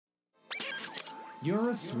You're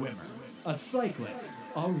a swimmer, a cyclist,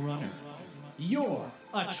 a runner. You're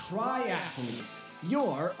a triathlete.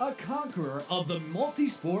 You're a conqueror of the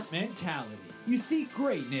multi-sport mentality. You seek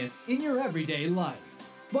greatness in your everyday life.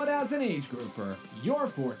 But as an age grouper, your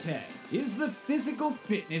forte is the physical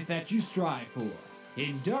fitness that you strive for.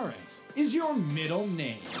 Endurance is your middle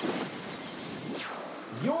name.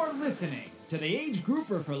 You're listening to the Age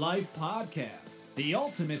Grouper for Life podcast, the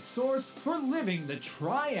ultimate source for living the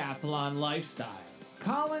triathlon lifestyle.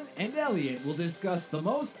 Colin and Elliot will discuss the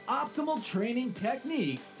most optimal training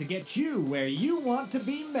techniques to get you where you want to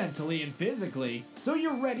be mentally and physically, so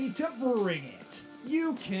you're ready to bring it.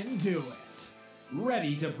 You can do it.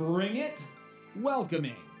 Ready to bring it?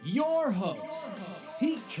 Welcoming your hosts,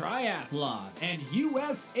 Peak Triathlon and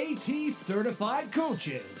USAT certified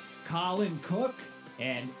coaches, Colin Cook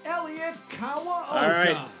and Elliot Kawaoka. All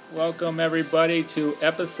right, welcome everybody to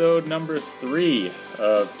episode number 3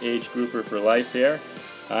 of Age Grouper for Life here.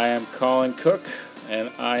 I am Colin Cook, and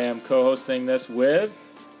I am co-hosting this with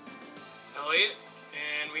Elliot,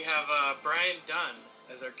 and we have Brian Dunn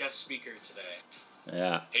as our guest speaker today.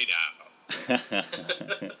 Yeah. Hey now.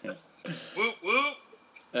 Whoop whoop.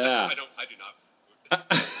 Yeah. I do not.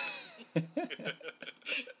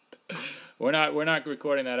 We're not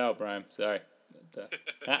recording that out, Brian. Sorry.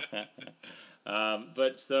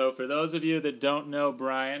 But so for those of you that don't know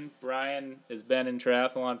Brian has been in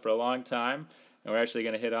triathlon for a long time, and we're actually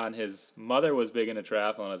going to hit on his mother was big into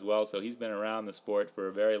triathlon as well, so he's been around the sport for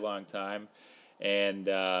a very long time, and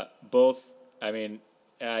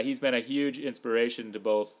he's been a huge inspiration to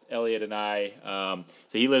both Elliot and I.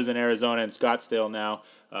 So he lives in Arizona in Scottsdale now,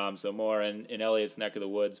 so more in Elliot's neck of the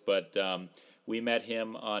woods, but we met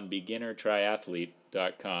him on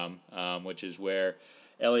beginnertriathlete.com, which is where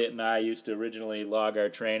Elliot and I used to originally log our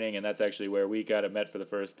training, and that's actually where we got met for the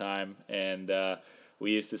first time. And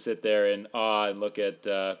we used to sit there in awe and look at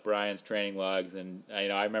Brian's training logs, and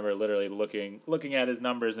I remember literally looking at his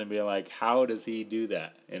numbers and being like, "How does he do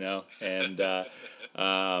that?" And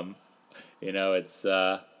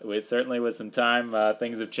it certainly was some time.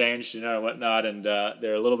 Things have changed, and whatnot, and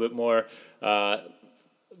they're a little bit more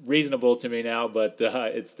reasonable to me now, but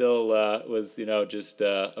it still was, just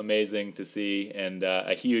amazing to see, and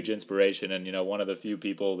a huge inspiration, and one of the few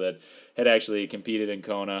people that had actually competed in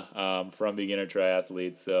Kona from beginner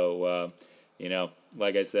triathletes. So,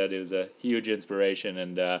 like I said, it was a huge inspiration,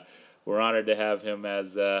 and we're honored to have him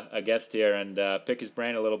as a guest here and pick his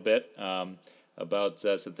brain a little bit about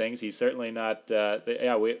some things. He's certainly not. Do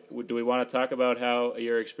we want to talk about how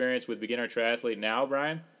your experience with beginner triathlete now,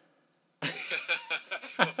 Brian?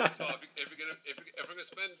 Well, first of all, if we're gonna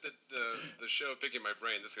spend the show picking my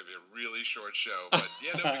brain, this is gonna be a really short show. But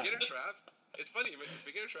yeah, no, beginner triathlete. It's funny.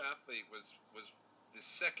 Beginner triathlete was the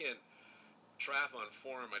second triathlon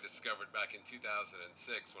forum I discovered back in 2006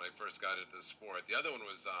 when I first got into the sport. The other one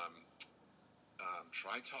was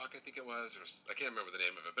TriTalk, I think it was, or I can't remember the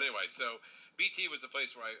name of it. But anyway, so BT was the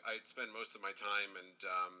place where I'd spend most of my time, and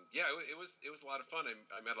it was a lot of fun.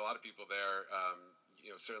 I met a lot of people there.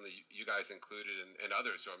 Certainly you guys included, and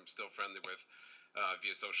others who I'm still friendly with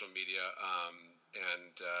via social media.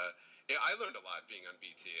 I learned a lot being on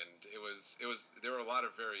BT, and there were a lot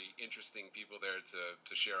of very interesting people there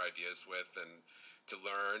to share ideas with and to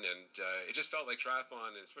learn, and it just felt like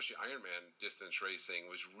triathlon, and especially Ironman distance racing,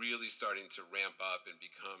 was really starting to ramp up and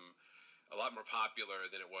become a lot more popular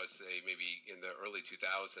than it was, say, maybe in the early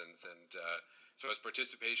 2000s, and so as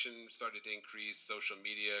participation started to increase, social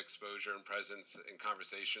media exposure and presence and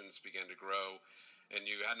conversations began to grow, and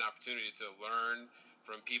you had an opportunity to learn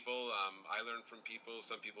from people. I learned from people.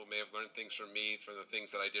 Some people may have learned things from me, from the things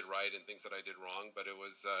that I did right and things that I did wrong, but it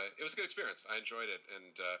was a good experience. I enjoyed it, and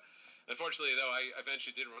unfortunately, though, I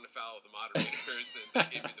eventually did run afoul of the moderators and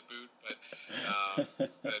gave me the boot, but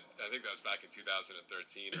I think that was back in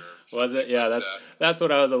 2013 or something. Was it? Yeah, that's what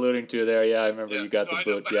I was alluding to there. Yeah, I remember you got the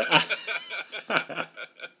boot. Yeah.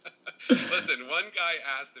 Listen, one guy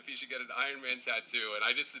asked if he should get an Ironman tattoo, and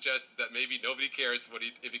I just suggested that maybe nobody cares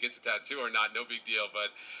if he gets a tattoo or not, no big deal,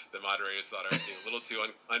 but the moderators thought I was being a little too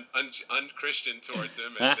un-Christian towards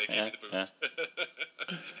him, and they gave me the boot.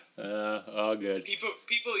 All good.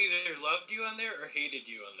 People either loved you on there or hated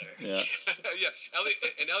you on there. Yeah. Yeah,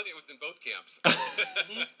 Elliot was in both camps.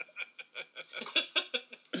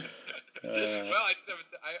 Well,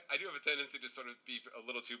 I do have a tendency to sort of be a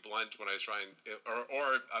little too blunt when I try and,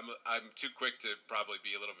 or I'm too quick to probably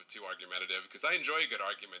be a little bit too argumentative, because I enjoy a good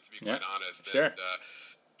argument, to be quite honest. Sure.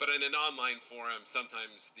 But in an online forum,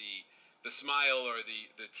 sometimes the the smile or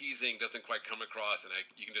the teasing doesn't quite come across, and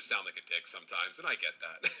you can just sound like a dick sometimes, and I get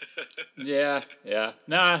that. Yeah.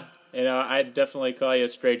 Nah, I'd definitely call you a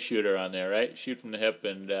straight shooter on there, right? Shoot from the hip,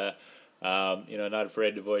 and not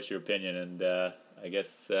afraid to voice your opinion. And I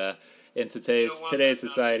guess in today's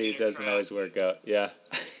society, it doesn't always work out. Yeah.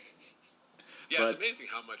 Yeah, it's amazing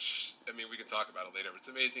how much. I mean, we can talk about it later, but it's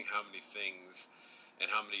amazing how many things and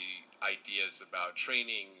how many ideas about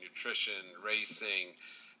training, nutrition, racing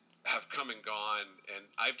have come and gone, and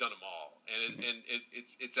I've done them all. And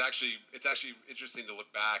it's actually interesting to look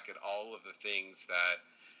back at all of the things that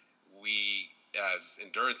we as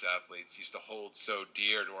endurance athletes used to hold so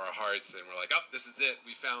dear to our hearts, and we're like, oh, this is it,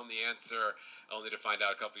 we found the answer, only to find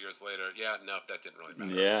out a couple years later, that didn't really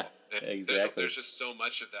matter. Yeah, exactly. There's just so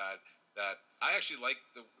much of that I actually like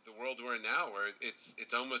the world we're in now, where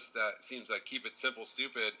it's almost that seems like keep it simple,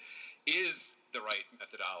 stupid is the right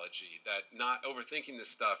methodology, that not overthinking this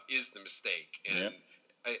stuff is the mistake. And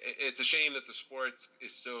it's a shame that the sport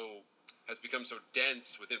has become so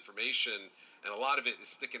dense with information, and a lot of it is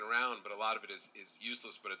sticking around, but a lot of it is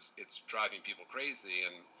useless, but it's driving people crazy.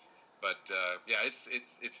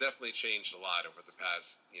 It's definitely changed a lot over the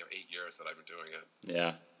past 8 years that I've been doing it.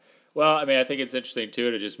 Yeah. Well, I mean, I think it's interesting,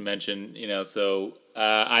 too, to just mention, so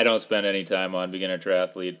I don't spend any time on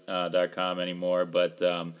beginnertriathlete.com anymore, but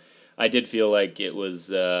I did feel like it was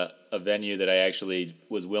a venue that I actually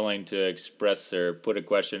was willing to express or put a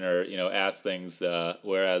question or, ask things,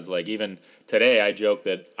 whereas, like, even today I joke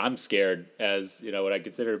that I'm scared as, what I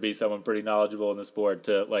consider to be someone pretty knowledgeable in the sport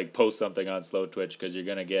to, like, post something on Slow Twitch because you're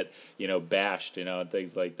going to get, bashed, and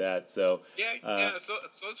things like that. So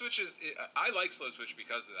Slow Twitch I like Slow Twitch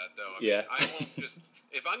because of that, though. I won't just...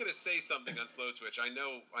 If I'm going to say something on Slow Twitch, I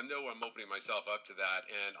know I'm opening myself up to that,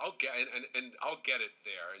 and I'll get it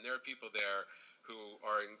there. And there are people there who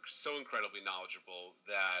are so incredibly knowledgeable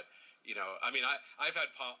that I've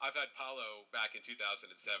had Paulo back in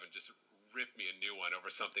 2007 just rip me a new one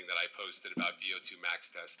over something that I posted about VO2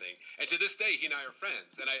 max testing, and to this day he and I are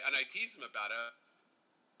friends, and I tease him about it.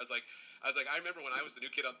 I was like, I remember when I was that new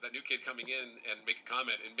kid coming in and make a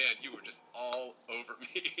comment, and man, you were just all over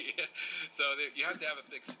me. So you have to have a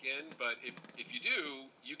thick skin, but if you do,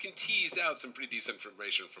 you can tease out some pretty decent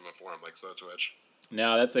information from a forum like Slow Twitch.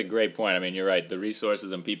 No, that's a great point. I mean, you're right. The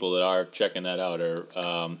resources and people that are checking that out are,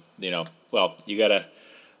 you got to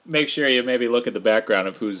make sure you maybe look at the background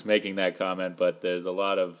of who's making that comment, but there's a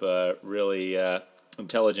lot of really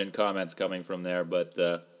intelligent comments coming from there, but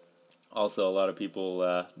also a lot of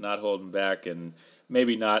people not holding back and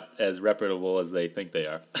maybe not as reputable as they think they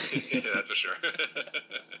are. Yeah, that's for sure.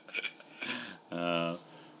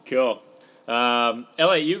 Cool.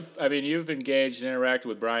 Elliot, you've engaged and interacted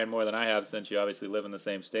with Brian more than I have, since you obviously live in the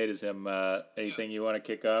same state as him. Anything you want to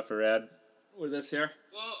kick off or add with us here?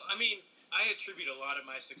 Well, I attribute a lot of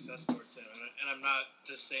my success towards him, and I'm not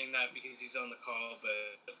just saying that because he's on the call,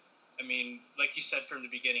 but like you said from the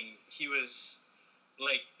beginning, he was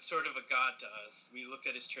like sort of a god to us. We looked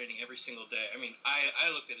at his training every single day. I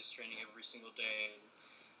looked at his training every single day and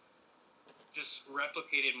just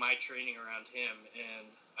replicated my training around him. And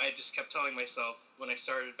I just kept telling myself when I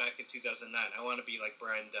started back in 2009, I want to be like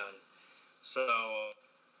Brian Dunn. So,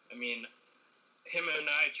 him and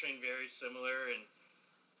I trained very similar, and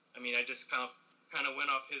I just kind of went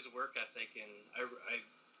off his work ethic, and I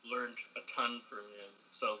learned a ton from him.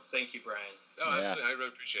 So thank you, Brian. Oh, absolutely. I really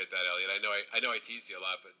appreciate that, Elliot. I know I tease you a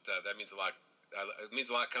lot, but that means a lot. It means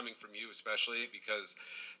a lot coming from you, especially because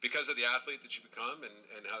of the athlete that you become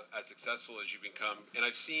and how as successful as you become. And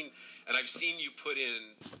I've seen you put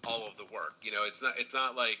in all of the work. It's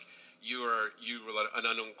not like you were an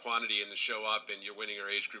unknown quantity and to show up and you're winning your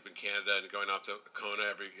age group in Canada and going off to Kona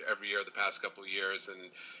every year the past couple of years, and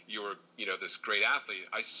you were this great athlete.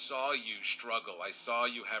 I saw you struggle. I saw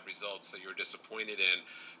you have results that you were disappointed in,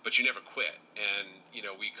 but you never quit. And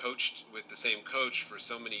we coached with the same coach for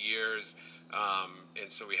so many years, and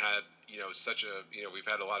so we had we've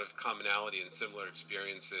had a lot of commonality and similar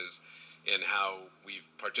experiences in how we've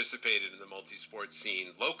participated in the multi-sport scene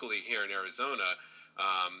locally here in Arizona.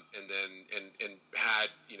 And had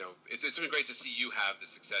it's been great to see you have the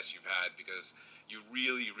success you've had, because you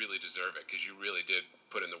really, really deserve it, because you really did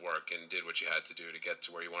put in the work and did what you had to do to get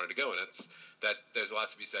to where you wanted to go, and there's a lot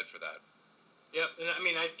to be said for that. Yep,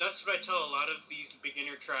 and that's what I tell a lot of these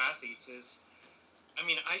beginner triathletes is,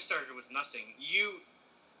 I started with nothing.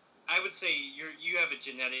 I would say you have a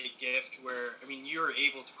genetic gift where you were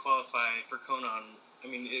able to qualify for Kona.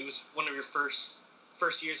 It was one of your first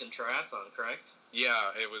years in triathlon, correct?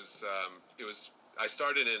 Yeah, it was. I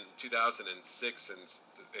started in 2006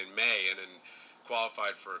 in May, and then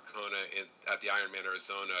qualified for Kona at the Ironman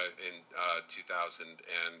Arizona in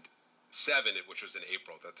 2007, which was in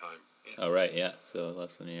April at that time. Yeah. Oh, right, yeah. So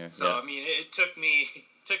less than a year. So, I mean, it took me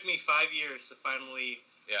 5 years to finally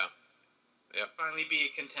finally be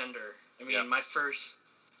a contender. I mean, my first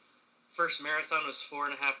marathon was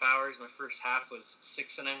 4.5 hours. My first half was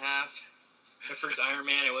 6.5. My first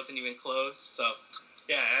Ironman, it wasn't even close. So,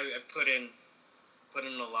 yeah, I put in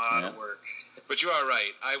a lot of work. But you are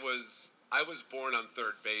right. I was born on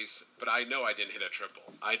third base, but I know I didn't hit a triple.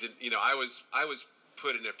 I didn't. I was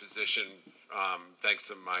put in a position, thanks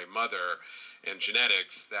to my mother and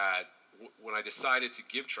genetics, that when I decided to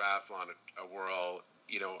give triathlon a whirl,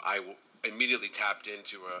 I immediately tapped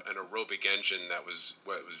into an aerobic engine that was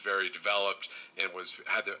very developed and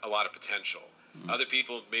had a lot of potential. Mm-hmm. Other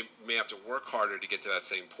people may have to work harder to get to that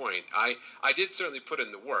same point. I did certainly put in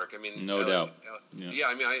the work. I mean, no doubt.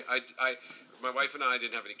 I mean, my wife and I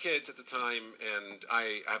didn't have any kids at the time, and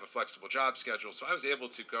I have a flexible job schedule, so I was able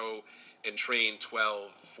to go and train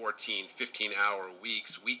 12, 14, 15-hour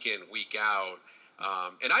weeks, week in, week out.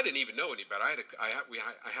 And I didn't even know any better. I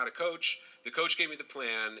had a coach. The coach gave me the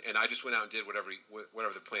plan, and I just went out and did whatever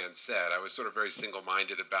the plan said. I was sort of very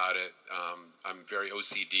single-minded about it. I'm very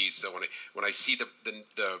OCD, so when I see the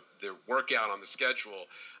workout on the schedule,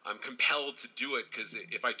 I'm compelled to do it, because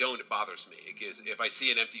if I don't, it bothers me. Because if I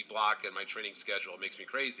see an empty block in my training schedule, it makes me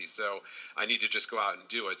crazy. So I need to just go out and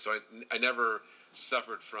do it. So I never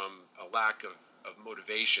suffered from a lack of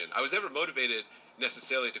motivation. I was never motivated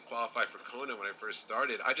necessarily to qualify for Kona when I first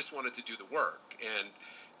started. I just wanted to do the work, and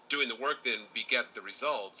doing the work then beget the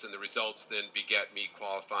results, and the results then beget me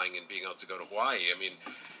qualifying and being able to go to Hawaii. I mean,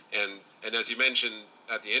 and as you mentioned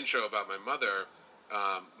at the intro about my mother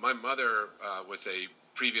was a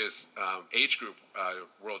previous age group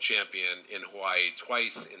world champion in Hawaii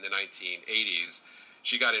twice in the 1980s.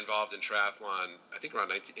 She got involved in triathlon, I think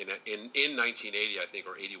around in 1980, I think,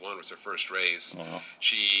 or 81 was her first race. Wow.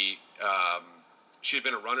 She had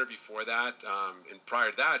been a runner before that, and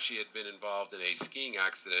prior to that, she had been involved in a skiing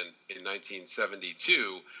accident in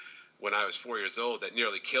 1972 when I was 4 years old that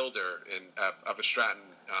nearly killed her up at Stratton,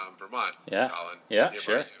 Vermont. Yeah, Colin, yeah,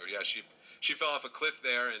 sure. Yeah, she fell off a cliff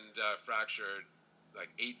there and fractured like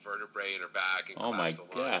 8 vertebrae in her back and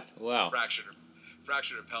collapsed the line. God! Wow.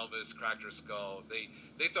 Fractured her pelvis, cracked her skull. They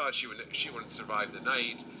thought she wouldn't survive the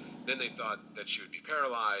night. Then they thought that she would be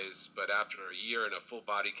paralyzed, but after a year in a full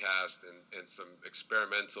body cast and some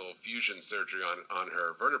experimental fusion surgery on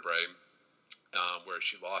her vertebrae, where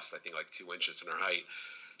she lost, I think, like 2 inches in her height,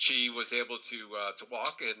 she was able to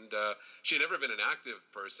walk. And she had never been an active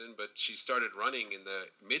person, but she started running in the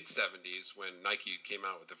mid-'70s when Nike came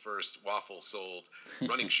out with the first waffle-soled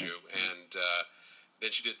running shoe. And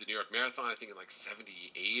then she did the New York Marathon, I think, in like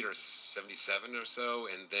 78 or 77 or so,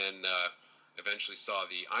 and then eventually saw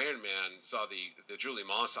the Ironman, saw the Julie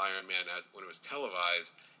Moss Ironman when it was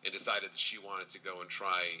televised, and decided that she wanted to go and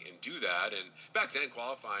try and do that. And back then,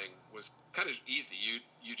 qualifying was kind of easy.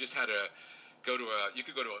 You just had to you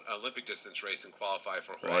could go to an Olympic distance race and qualify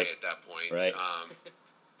for Hawaii at that point. Right.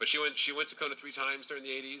 But she went to Kona 3 times during the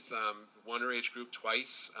 80s, won her age group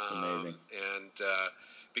twice. That's amazing. And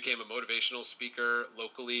became a motivational speaker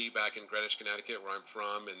locally back in Greenwich, Connecticut, where I'm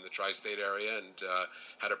from, in the tri-state area, and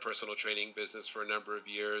had a personal training business for a number of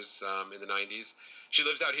years in the 90s. She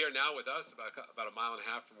lives out here now with us, about a mile and a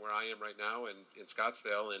half from where I am right now in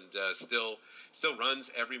Scottsdale, and still runs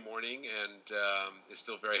every morning and is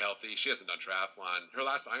still very healthy. She hasn't done triathlon. Her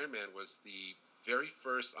last Ironman was the very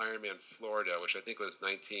first Ironman Florida, which I think was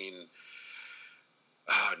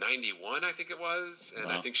 1991, I think it was, and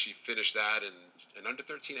wow. I think she finished that in under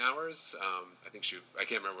 13 hours. I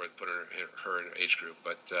can't remember what put her in her age group,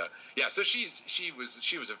 but yeah. So she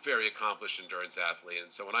was a very accomplished endurance athlete,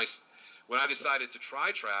 and so when I decided to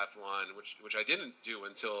try triathlon, which I didn't do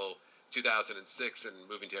until 2006 and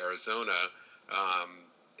moving to Arizona.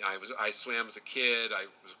 I swam as a kid. I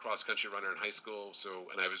was a cross country runner in high school,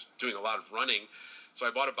 and I was doing a lot of running. So I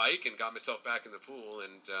bought a bike and got myself back in the pool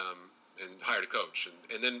and hired a coach.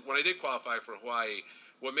 And then when I did qualify for Hawaii,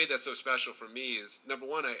 what made that so special for me is, number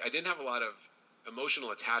one, I didn't have a lot of emotional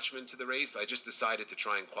attachment to the race. I just decided to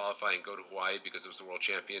try and qualify and go to Hawaii because it was the World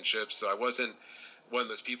Championship. So I wasn't one of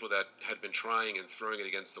those people that had been trying and throwing it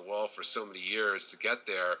against the wall for so many years to get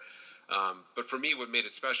there. But for me, what made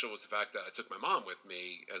it special was the fact that I took my mom with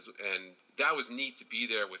me, and that was neat to be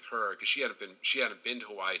there with her because she hadn't been to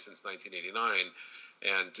Hawaii since 1989,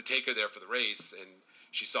 and to take her there for the race, and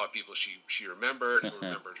she saw people she remembered who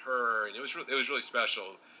remembered her, and it was really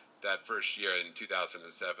special that first year in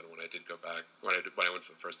 2007 when I did go back when I went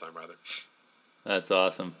for the first time rather. That's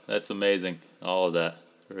awesome. That's amazing. All of that,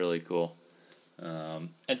 really cool.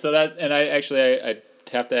 And so that, and I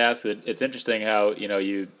have to ask that it's interesting how,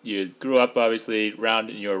 you grew up obviously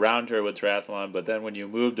you were around her with triathlon, but then when you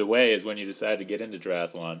moved away is when you decided to get into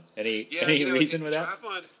triathlon. Any reason with that?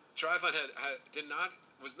 Triathlon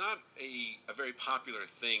was not a very popular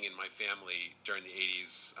thing in my family during the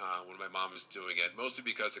 80s when my mom was doing it, mostly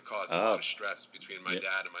because it caused a lot of stress between my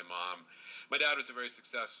dad and my mom. My dad was a very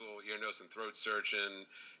successful ear, nose, and throat surgeon,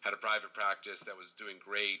 had a private practice that was doing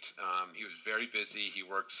great. He was very busy. He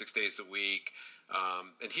worked 6 days a week.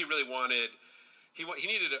 And he really he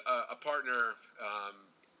needed a partner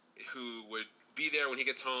who would be there when he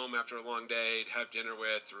gets home after a long day, to have dinner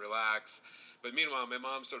with, to relax. But meanwhile, my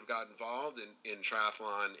mom sort of got involved in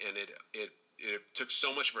triathlon, and it took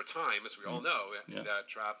so much of her time, as we all know, that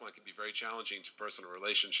triathlon can be very challenging to personal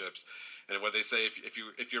relationships. And what they say,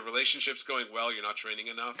 if your relationship's going well, you're not training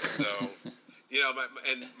enough. So,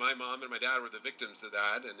 my mom and my dad were the victims of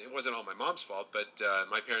that, and it wasn't all my mom's fault, but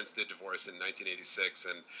my parents did divorce in 1986,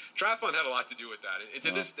 and triathlon had a lot to do with that. And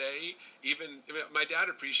to this day, my dad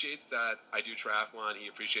appreciates that I do triathlon. He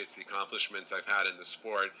appreciates the accomplishments I've had in the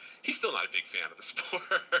sport. He's still not a big fan of the sport.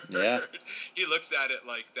 Yeah. He looks at it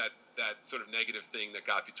like that sort of negative thing that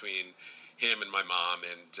got between him and my mom,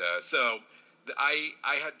 and so I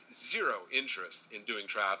had zero interest in doing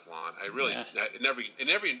triathlon. I really not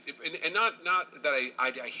that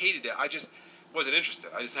I hated it. I just wasn't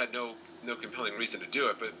interested. I just had no compelling reason to do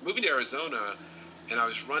it. But moving to Arizona, and I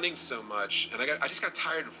was running so much, and I just got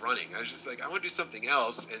tired of running. I was just like, I want to do something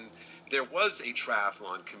else. And there was a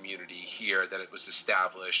triathlon community here that it was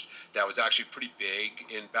established that was actually pretty big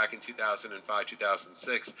back in 2005,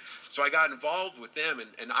 2006. So I got involved with them,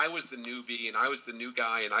 and I was the newbie, and I was the new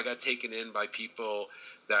guy, and I got taken in by people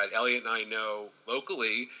that Elliot and I know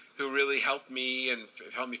locally who really helped me and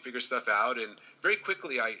helped me figure stuff out. And very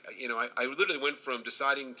quickly, I literally went from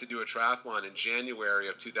deciding to do a triathlon in January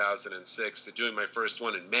of 2006 to doing my first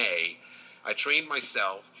one in May. I trained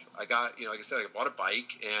myself. I got, like I said, I bought a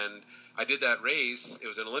bike, and I did that race. It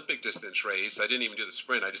was an Olympic distance race. I didn't even do the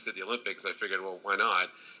sprint. I just did the Olympics. I figured, well, why not?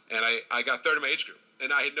 And I got third in my age group.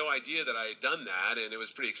 And I had no idea that I had done that, and it was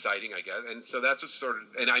pretty exciting, I guess. And so that's what sort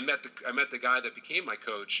of, and I met the guy that became my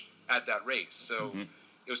coach at that race. So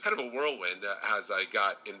it was kind of a whirlwind how I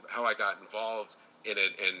got involved in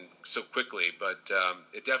it, and so quickly. But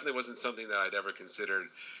it definitely wasn't something that I'd ever considered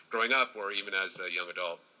growing up or even as a young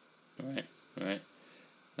adult. Right.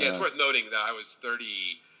 Yeah, it's worth noting that I was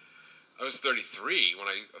 33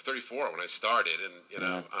 34 when I started, and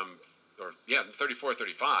I'm 34,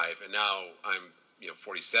 35, and now I'm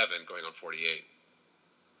 47, going on 48.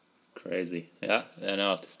 Crazy. Yeah, I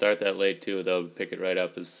know. To start that late too, though, pick it right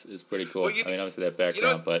up is pretty cool. Well, obviously that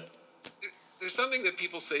background, but there's something that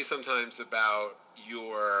people say sometimes about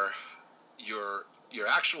your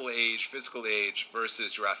actual age, physical age,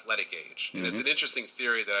 versus your athletic age. And it's an interesting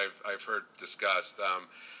theory that I've heard discussed.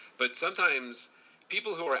 But sometimes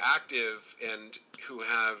people who are active and who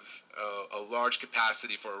have a large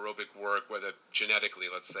capacity for aerobic work, whether genetically,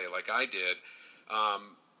 let's say, like I did,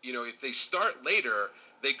 if they start later,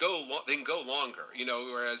 they can go longer.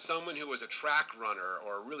 Whereas someone who was a track runner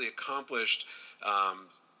or a really accomplished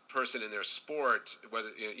person in their sport, whether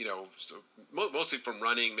so mostly from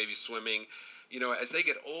running, maybe swimming, as they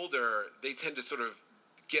get older, they tend to sort of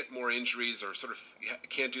get more injuries or sort of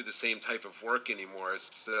can't do the same type of work anymore.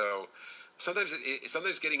 So sometimes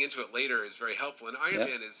getting into it later is very helpful. And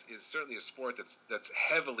Ironman is certainly a sport that's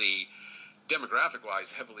heavily, demographic-wise,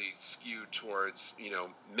 heavily skewed towards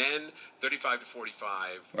men 35 to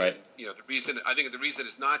 45. Right. And, the reason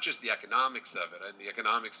is not just the economics of it. And the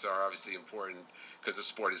economics are obviously important because the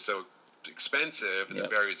sport is so expensive and the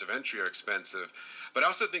barriers of entry are expensive. But I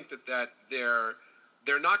also think that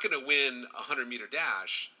they're not going to win a 100-meter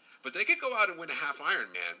dash, but they could go out and win a half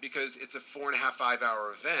Ironman because it's a 4.5,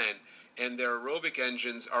 5-hour event, and our aerobic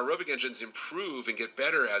engines improve and get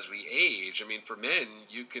better as we age. I mean, for men,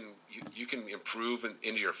 you can improve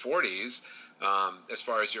into your 40s as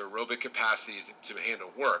far as your aerobic capacities to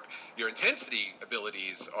handle work. Your intensity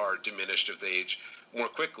abilities are diminished with age more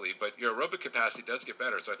quickly, but your aerobic capacity does get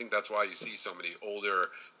better. So I think that's why you see so many older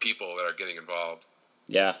people that are getting involved.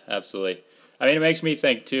 Yeah, absolutely. I mean, it makes me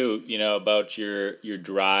think too, about your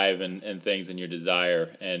drive and things and your desire.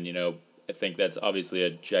 And, I think that's obviously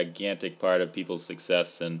a gigantic part of people's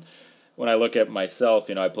success. And when I look at myself,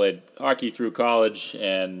 I played hockey through college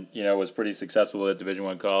and, was pretty successful at Division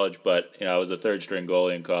I college, but, I was a third string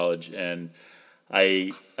goalie in college. And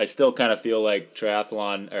I still kind of feel like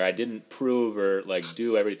triathlon, or I didn't prove or like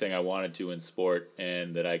do everything I wanted to in sport,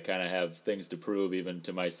 and that I kind of have things to prove even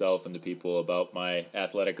to myself and to people about my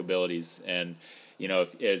athletic abilities. And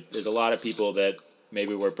there's a lot of people that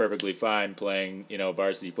maybe were perfectly fine playing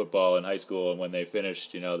varsity football in high school, and when they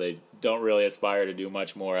finished, they don't really aspire to do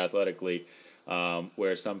much more athletically.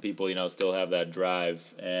 Where some people still have that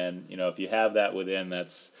drive, and if you have that within,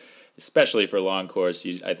 that's especially for long course,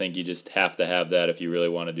 I think you just have to have that if you really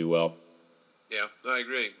want to do well. Yeah, I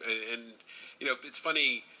agree. And it's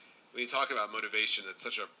funny when you talk about motivation. That's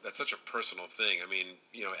such a personal thing. I mean,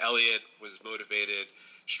 Elliot was motivated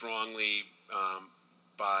strongly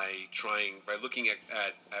by looking at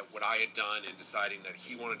what I had done and deciding that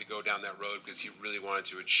he wanted to go down that road because he really wanted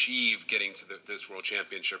to achieve getting to this World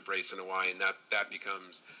Championship race in Hawaii, and that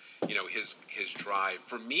becomes his drive.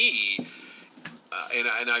 For me,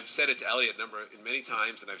 and I've said it to Elliot many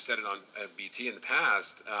times, and I've said it on BT in the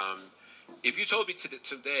past. If you told me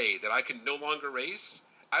today that I could no longer race,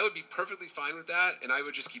 I would be perfectly fine with that, and I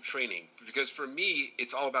would just keep training. Because for me,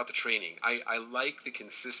 it's all about the training. I like the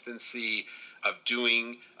consistency of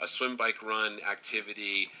doing a swim, bike, run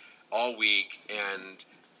activity all week, and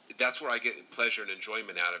that's where I get pleasure and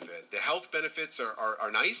enjoyment out of it. The health benefits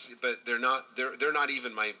are nice, but they're not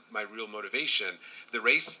even my real motivation. The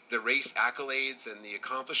race accolades and the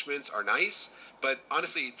accomplishments are nice, but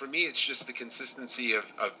honestly, for me, it's just the consistency of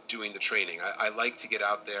doing the training. I like to get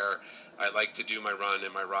out there. I like to do my run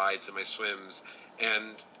and my rides and my swims,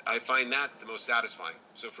 and I find that the most satisfying.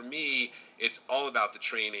 So for me, it's all about the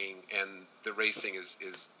training, and the racing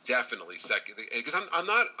is definitely second. Because I'm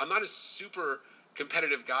not a super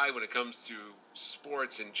competitive guy when it comes to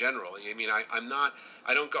sports in general. I mean, I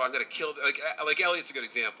don't go, I'm going to kill, like Elliot's a good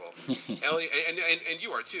example. Elliot, and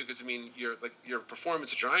you are too, because I mean, your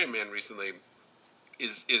performance at your Ironman recently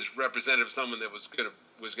is representative of someone that was going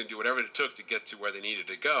to do whatever it took to get to where they needed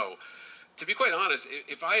to go. To be quite honest,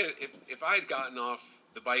 if I had gotten off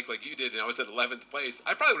the bike like you did and I was at 11th place,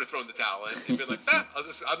 I probably would have thrown the towel in and been like, I'm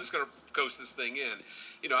just going to coast this thing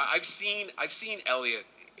in. I've seen Elliot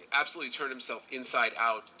absolutely turn himself inside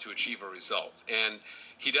out to achieve a result, and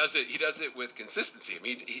he does it with consistency. I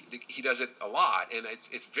mean, he does it a lot, and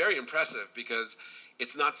it's very impressive because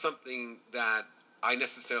it's not something that I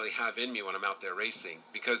necessarily have in me when I'm out there racing,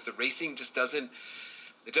 because the racing just doesn't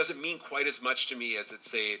mean quite as much to me as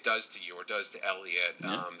it does to you or does to Elliot.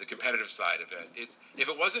 Yeah. The competitive side of it. If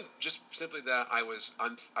it wasn't just simply that I was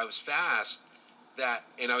fast,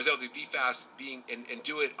 and I was able to be fast, and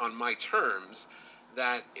do it on my terms,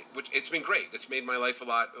 it's been great. It's made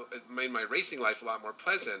my racing life a lot more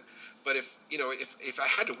pleasant. But if I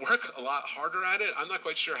had to work a lot harder at it, I'm not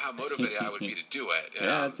quite sure how motivated I would be to do it.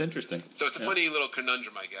 Yeah, that's interesting. So it's a funny little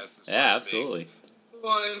conundrum, I guess. Yeah, absolutely.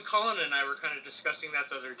 Well, and Colin and I were kind of discussing that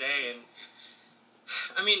the other day, and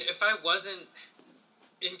I mean, if I wasn't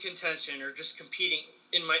in contention or just competing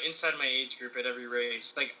inside my age group at every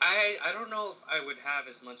race, like I don't know if I would have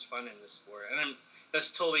as much fun in this sport. And that's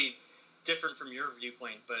totally different from your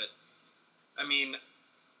viewpoint, but I mean,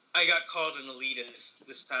 I got called an elitist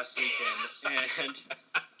this past weekend, and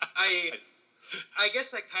I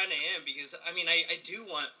guess I kind of am, because I mean, I do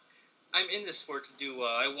want. I'm in this sport to do well.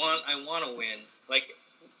 I want to win.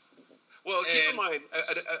 Well, keep in mind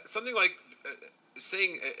something like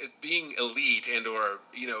saying being elite or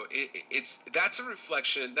that's a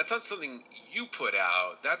reflection. That's not something you put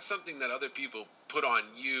out. That's something that other people put on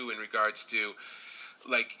you in regards to,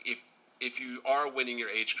 like, if you are winning your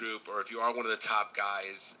age group, or if you are one of the top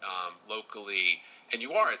guys locally, and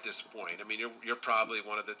you are at this point. I mean, you're probably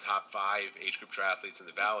one of the top 5 age group triathletes in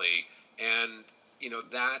the Valley, and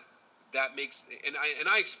that makes, and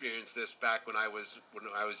I experienced this back when I was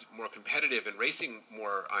more competitive and racing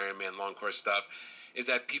more Ironman long course stuff, is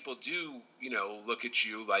that people do look at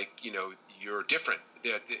you like you're different.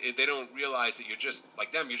 They don't realize that you're just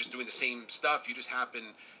like them. You're just doing the same stuff. You just happen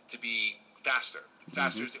to be faster.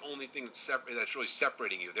 Faster is the only thing that's really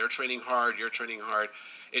separating you. They're training hard. You're training hard.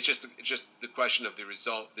 It's just the question of the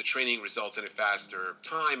result. The training results in a faster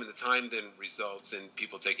time, and the time then results in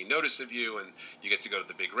people taking notice of you, and you get to go to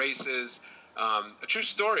the big races. A true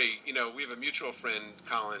story. We have a mutual friend,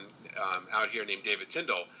 Colin, out here named David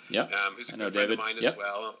Tyndall. Yep. Who's a good friend of mine as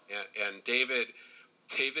well. And David,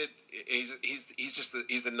 he's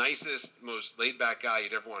the nicest, most laid back guy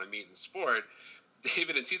you'd ever want to meet in sport.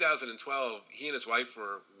 David, in 2012, he and his wife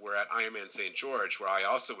were at Ironman St. George, where I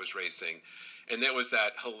also was racing. And that was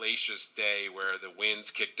that hellacious day where the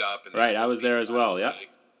winds kicked up. And right, I was there as well, yeah.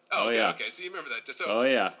 Oh, yeah. Okay, so you remember that. So, oh,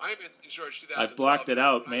 yeah. Ironman St. George 2012. I've blocked it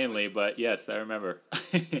out mainly, but yes, I remember.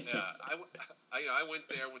 Yeah, I went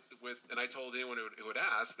there with, and I told anyone who would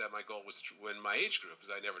ask that my goal was to win my age group,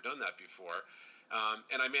 because I'd never done that before.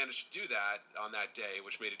 And I managed to do that on that day,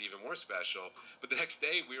 which made it even more special. But the next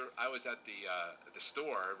day, I was at the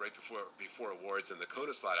store right before awards and the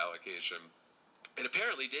Kona slot allocation, and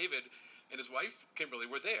apparently David and his wife Kimberly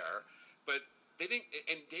were there, but they didn't.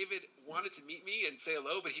 And David wanted to meet me and say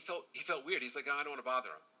hello, but he felt weird. He's like, oh, I don't want to bother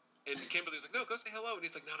him. And Kimberly was like, no, go say hello. And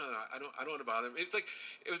he's like, no, I don't want to bother him. It was like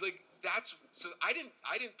that's so I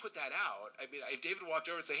didn't put that out. I mean, if David walked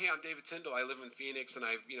over and said, hey, I'm David Tyndall, I live in Phoenix, and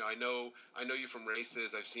I know you from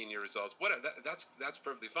races, I've seen your results. Whatever, that's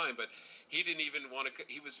perfectly fine. But he didn't even want to.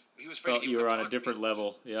 He was afraid. Felt you were on a different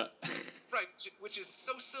level, yeah. Right, which is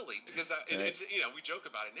so silly because it's, we joke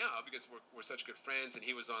about it now because we're such good friends, and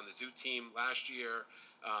he was on the zoo team last year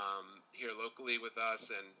here locally with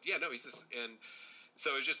us, and he's just and.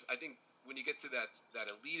 So it's just, I think when you get to that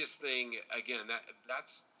elitist thing, again,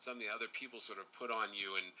 that's something other people sort of put on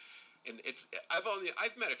you, and it's I've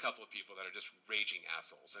met a couple of people that are just raging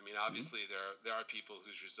assholes. I mean, obviously there are people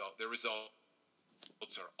whose their results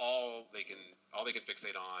are all they can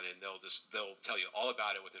fixate on, and they'll tell you all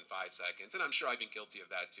about it within 5 seconds. And I'm sure I've been guilty of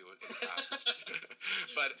that too.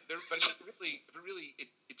 but it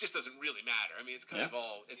just doesn't really matter. I mean, it's kind of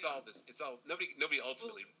all nobody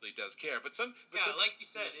ultimately really does care. But like you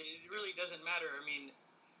said, it really doesn't matter. I mean,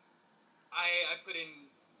 I put in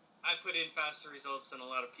faster results than a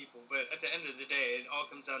lot of people, but at the end of the day, it all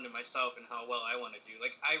comes down to myself and how well I want to do.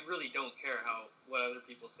 Like, I really don't care what other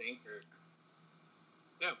people think or.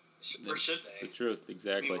 Yeah. Or should they? It's the truth,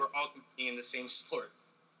 exactly. I mean, we're all competing in the same sport.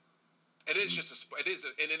 And it's just a sport. It's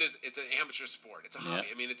an amateur sport. It's a hobby.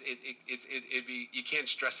 I mean, you can't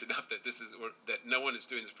stress enough that that no one is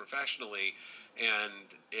doing this professionally,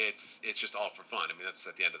 and it's just all for fun. I mean, that's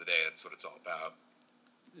at the end of the day, that's what it's all about.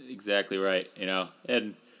 Exactly right.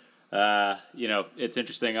 And it's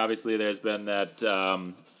interesting. Obviously, there's been that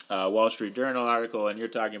Wall Street Journal article, and you're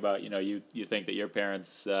talking about, you think that your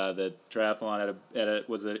parents, that triathlon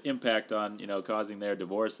was an impact on, causing their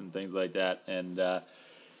divorce and things like that. And,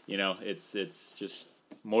 it's just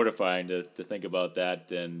mortifying to think about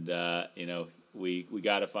that. And, we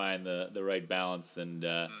got to find the right balance, and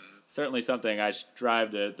certainly something I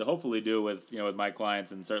strive to hopefully do with my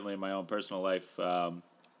clients, and certainly in my own personal life.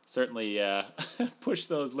 Certainly push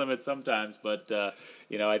those limits sometimes, but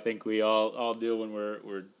I think we all do when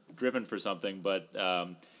we're driven for something. But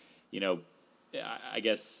I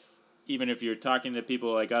guess even if you're talking to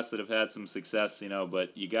people like us that have had some success,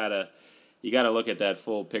 but you gotta look at that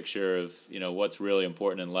full picture of what's really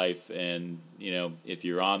important in life, and if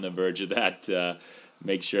you're on the verge of that.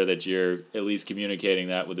 Make sure that you're at least communicating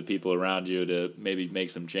that with the people around you to maybe make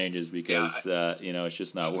some changes, because it's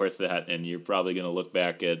just not worth that, and you're probably going to look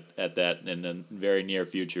back at that in the very near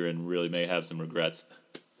future and really may have some regrets.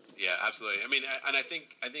 Yeah, absolutely. I mean, and I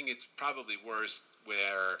think it's probably worse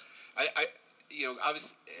where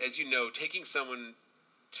obviously, as taking someone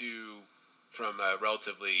from a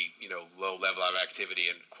relatively low level of activity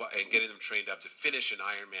and getting them trained up to finish an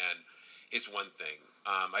Ironman is one thing.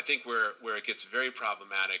 I think where it gets very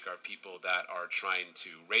problematic are people that are trying to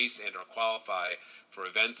race and or qualify for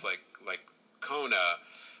events like Kona,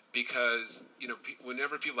 because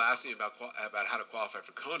whenever people ask me about how to qualify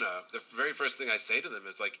for Kona, the very first thing I say to them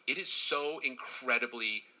is like, it is so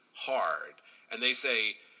incredibly hard, and they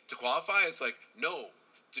say to qualify, it's like, no,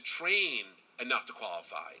 to train enough to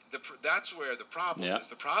qualify. That's where the problem is.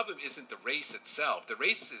 The problem isn't the race itself. The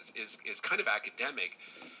race is kind of academic,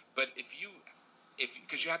 but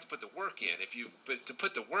because you have to put the work in. But to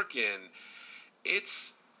put the work in,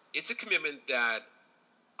 it's a commitment that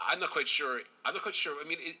I'm not quite sure. I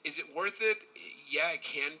mean, is it worth it? Yeah, it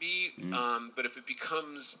can be. But if it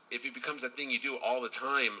becomes a thing you do all the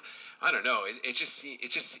time, I don't know. It's just too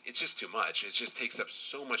much. It just takes up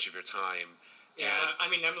so much of your time. Yeah, I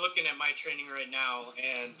mean, I'm looking at my training right now,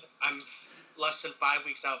 and I'm less than 5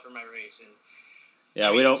 weeks out from my race, and.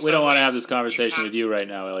 Yeah, we don't want to have this conversation with you right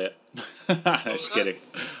now, Elliot. Just kidding.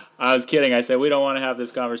 I was kidding. I said we don't want to have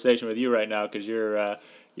this conversation with you right now because you're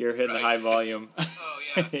hitting the high volume. Oh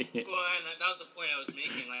yeah. Well, and that was the point I was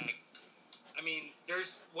making. Like, I mean,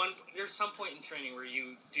 there's some point in training where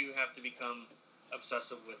you do have to become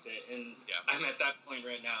obsessive with it, and I'm at that point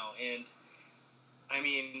right now. And I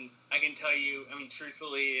mean, I can tell you,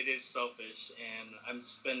 truthfully, it is selfish, and I'm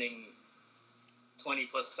spending 20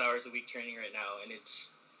 plus hours a week training right now, and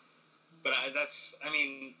I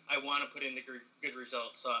want to put in the good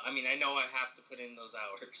results. So, I know I have to put in those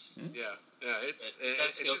hours. Yeah, it's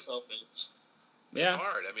selfish. It's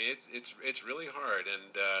hard. I mean, it's really hard,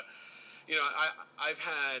 and I've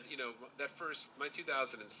had, my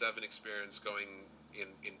 2007 experience going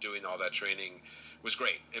in doing all that training was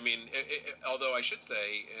great. I mean, although I should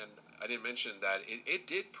say, and I didn't mention that it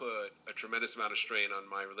did put a tremendous amount of strain on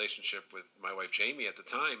my relationship with my wife Jamie at the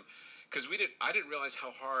time, because I didn't realize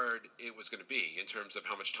how hard it was going to be in terms of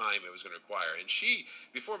how much time it was going to require. And she,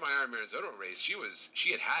 before my Ironman Risotto race, she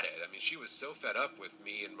had it. I mean, she was so fed up with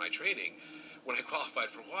me and my training. When I qualified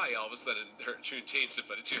for Hawaii, all of a sudden her tune changed to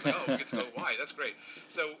Footy. Oh, we get to go to Hawaii. That's great.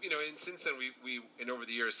 So, and since then and over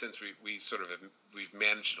the years since we sort of we've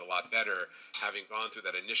managed it a lot better, having gone through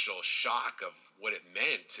that initial shock of what it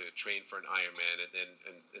meant to train for an Ironman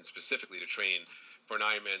and specifically to train for an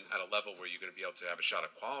Ironman at a level where you're going to be able to have a shot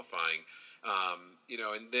at qualifying.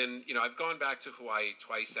 And then, I've gone back to Hawaii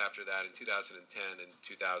twice after that in 2010 and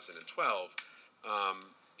 2012.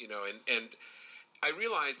 And I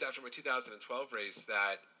realized after my 2012 race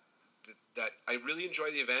that I really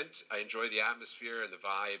enjoy the event. I enjoy the atmosphere and the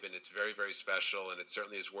vibe, and it's very, very special, and it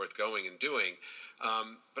certainly is worth going and doing.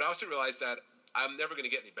 But I also realized that I'm never going to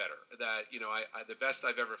get any better. That, the best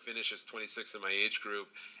I've ever finished is 26 in my age group,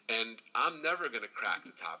 and I'm never going to crack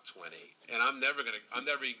the top 20, and I'm never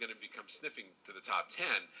even going to become sniffing to the top 10.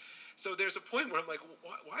 So there's a point where I'm like,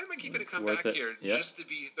 why am I keeping to come back here just to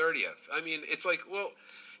be 30th? I mean, it's like, well,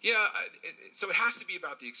 yeah. So it has to be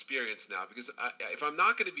about the experience now, because if I'm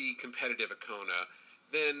not going to be competitive at Kona,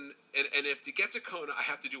 then and if to get to Kona I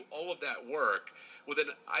have to do all of that work, well then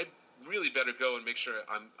I really better go and make sure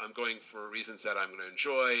I'm going for reasons that I'm going to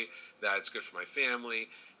enjoy, that it's good for my family.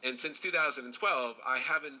 And since 2012, I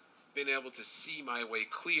haven't been able to see my way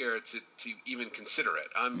clear to even consider it.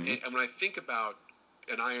 And when I think about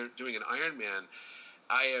doing an Ironman,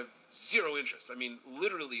 I have zero interest. I mean,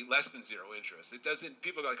 literally less than zero interest. It doesn't.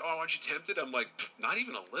 People are like, "Oh, aren't you tempted?" I'm like, not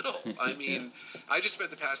even a little. I mean, I just spent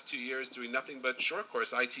the past 2 years doing nothing but short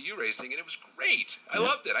course ITU racing, and it was great. I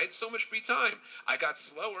loved it. I had so much free time. I got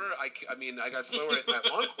slower. I got slower at that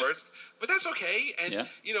long course, but that's okay. And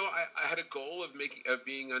I had a goal of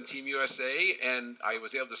being on Team USA, and I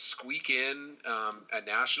was able to squeak in at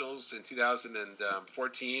nationals in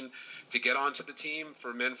 2014 to get onto the team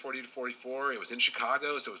for men 40 to 44. It was in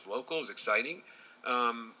Chicago, so it was local. It was exciting,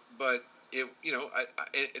 but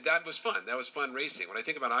that was fun. That was fun racing. When I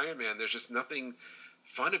think about Ironman, there's just nothing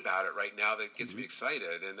fun about it right now that gets me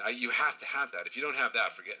excited, and you have to have that. If you don't have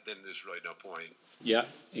that, then there's really no point. Yeah,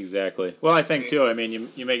 exactly. Well, I think too. I mean,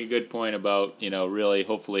 you make a good point about really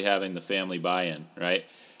hopefully having the family buy-in, right?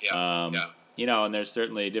 Yeah. And there's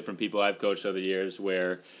certainly different people I've coached over the years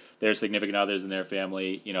where their significant others in their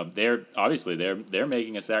family, they're obviously they're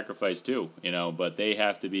making a sacrifice too, but they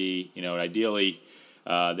have to be, ideally,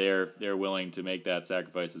 they're willing to make that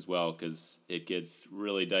sacrifice as well, because it gets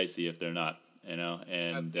really dicey if they're not, and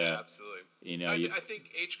absolutely. I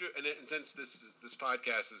think age group, and since this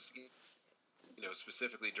podcast is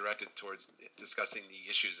specifically directed towards discussing the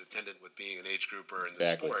issues attendant with being an age grouper in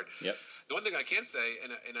the sport. Yep. The one thing I can say,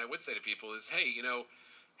 and I would say to people is, hey,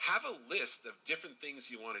 have a list of different things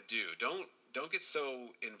you want to do. Don't get so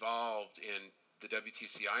involved in the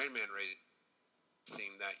WTC Ironman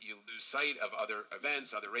racing that you lose sight of other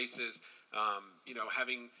events, other races.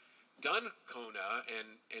 Having done Kona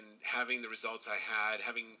and having the results I had,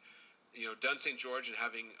 having done St. George and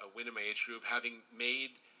having a win in my age group, having made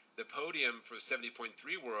the podium for 70.3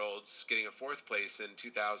 Worlds, getting a fourth place in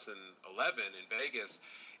 2011 in Vegas.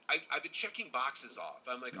 I've been checking boxes off.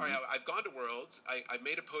 I'm like, all right, I've gone to Worlds. I've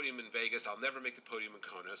made a podium in Vegas. I'll never make the podium in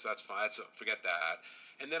Kona, so that's fine. Forget that.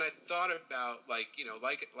 And then I thought about like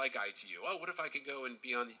ITU. Oh, what if I could go and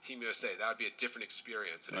be on the Team USA? That would be a different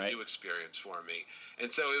experience and a new experience for me.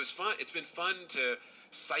 And so it was fun. It's been fun to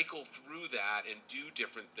cycle through that and do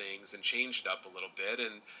different things and change it up a little bit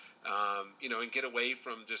and get away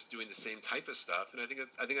from just doing the same type of stuff. And I think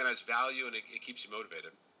that has value and it keeps you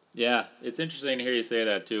motivated. Yeah, it's interesting to hear you say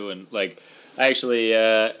that too. And I actually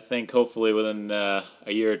think hopefully within a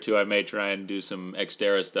year or two I may try and do some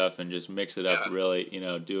Xterra stuff and just mix it up. Really,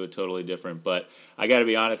 do it totally different. But I got to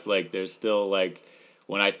be honest, there's still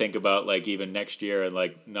when I think about even next year and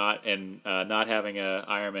not having a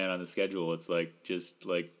Ironman on the schedule, it's just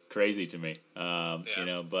crazy to me.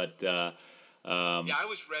 But. I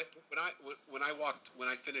was when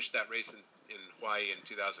I finished that race in Hawaii in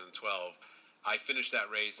 2012. I finished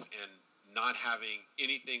that race, and not having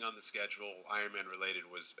anything on the schedule Ironman related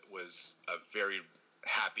was a very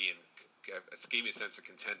happy, and it gave me a sense of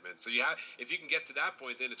contentment. So if you can get to that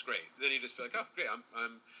point, then it's great. Then you just feel like, oh, great,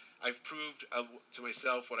 I've proved to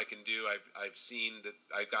myself what I can do. I've seen that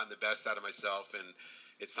I've gotten the best out of myself, and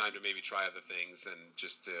it's time to maybe try other things and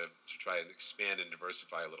just to try and expand and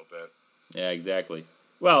diversify a little bit. Yeah, exactly.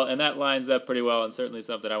 Well, and that lines up pretty well, and certainly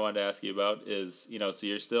something I wanted to ask you about is, so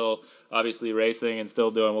you're still obviously racing and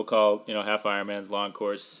still doing, we'll call, half Ironmans, long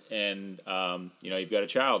course, and, you've got a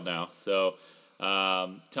child now. So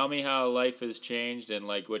tell me how life has changed and,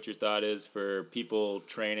 like, what your thought is for people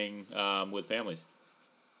training with families.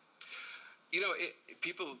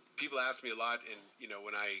 People ask me a lot, and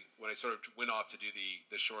when I sort of went off to do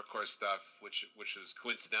the short course stuff, which was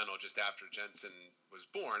coincidental just after Jensen was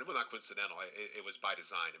born. Well, not coincidental. It was by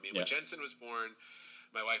design. I mean, when Jensen was born,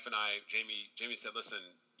 my wife and I, Jamie said, "Listen,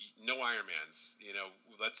 no Ironmans.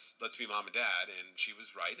 Let's be mom and dad." And she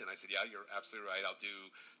was right. And I said, "Yeah, you're absolutely right. I'll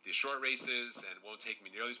do the short races, and it won't take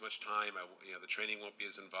me nearly as much time. The training won't be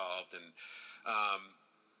as involved."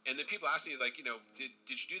 And then people ask me, like, did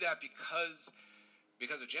you do that because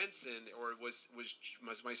of Jensen, or was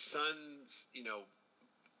my son's,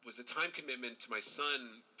 was the time commitment to my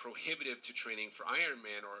son prohibitive to training for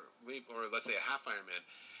Ironman or let's say a half Ironman?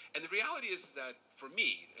 And the reality is that for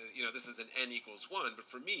me, this is an N=1, but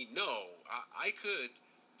for me, no, I could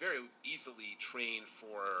very easily train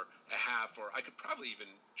for a half, or I could probably even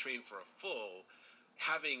train for a full,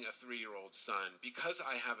 having a 3-year-old son, because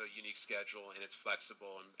I have a unique schedule and it's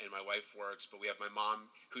flexible, and my wife works, but we have my mom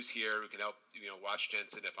who's here who can help watch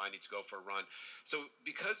Jensen if I need to go for a run. So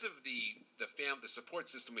because of the support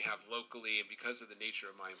system we have locally, and because of the nature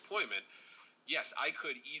of my employment, yes, I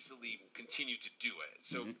could easily continue to do it.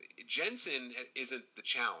 So Jensen isn't the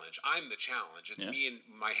challenge. I'm the challenge. It's me in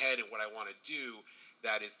my head and what I want to do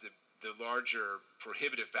that is the larger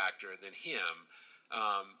prohibitive factor than him.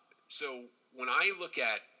 So when I look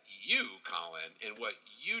at you, Colin, and what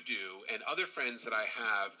you do, and other friends that I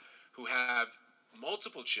have who have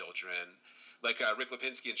multiple children, like Rick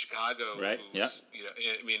Lipinski in Chicago, right? Who's,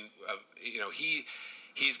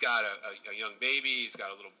 he's got a young baby, he's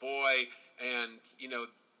got a little boy, and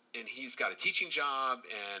and he's got a teaching job,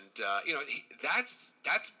 and that's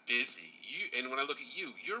busy. And when I look at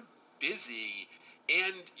you, you're busy,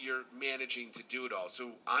 and you're managing to do it all.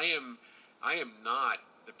 So I am not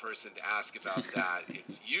the person to ask about that.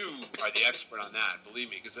 It's you are the expert on that,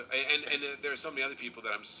 believe me. Because and there are so many other people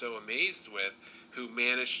that I'm so amazed with who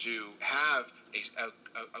manage to have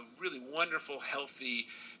a really wonderful, healthy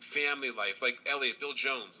family life. Like Elliot, Bill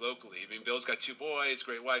Jones, locally. I mean, Bill's got 2 boys,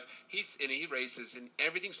 great wife. He races, and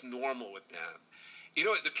everything's normal with them.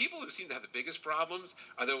 The people who seem to have the biggest problems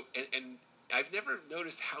are and I've never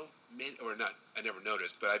noticed how many, or not, I never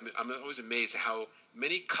noticed, but I'm always amazed at how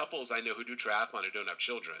many couples I know who do triathlon who don't have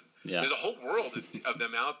children. Yeah. There's a whole world of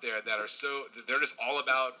them out there that they're just all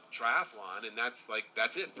about triathlon, and that's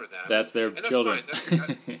it for them. That's their children. That's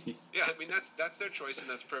fine. Yeah, I mean, that's their choice, and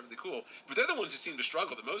that's perfectly cool. But they're the ones who seem to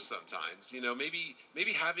struggle the most sometimes.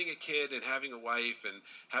 Maybe having a kid and having a wife and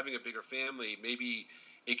having a bigger family, maybe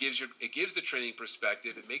it gives the training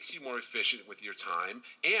perspective. It makes you more efficient with your time.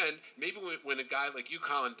 And maybe when a guy like you,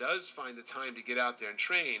 Colin, does find the time to get out there and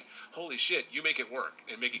train, holy shit, you make it work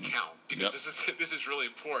and make it count, because this is really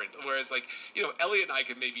important. Whereas, like, Elliot and I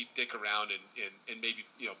could maybe dick around and maybe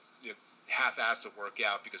half-ass a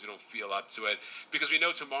workout because we don't feel up to it, because we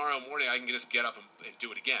know tomorrow morning I can just get up and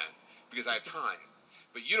do it again because I have time.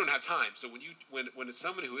 But you don't have time. So when it's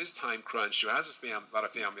someone who is time crunched, who has a lot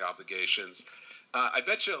of family obligations, I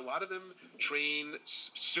bet you a lot of them train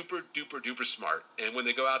super duper duper smart, and when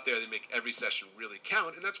they go out there, they make every session really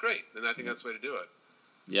count, and that's great. And I think that's the way to do it.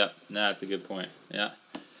 Yeah, no, that's a good point. Yeah,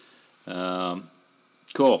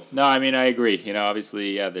 cool. No, I mean, I agree.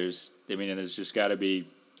 Obviously, there's just got to be.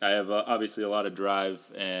 I have obviously a lot of drive,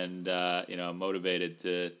 and I'm motivated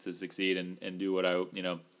to succeed and do what I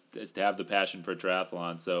is to have the passion for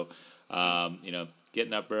triathlon. So,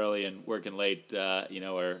 getting up early and working late,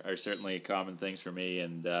 are certainly common things for me.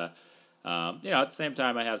 And, at the same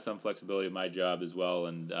time, I have some flexibility in my job as well.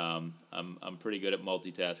 And I'm pretty good at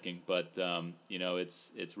multitasking. But,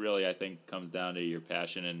 it's really, I think, comes down to your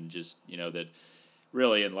passion and just, that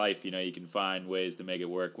really in life, you can find ways to make it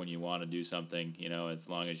work when you want to do something, as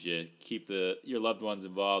long as you keep your loved ones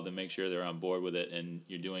involved and make sure they're on board with it and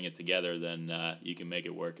you're doing it together, then you can make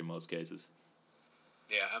it work in most cases.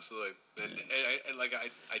 Yeah, absolutely. And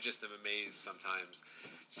I just am amazed sometimes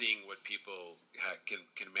seeing what people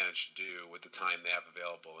can manage to do with the time they have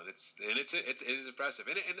available, and it is impressive.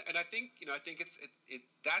 And I think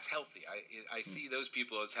that's healthy. I see those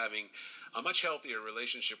people as having a much healthier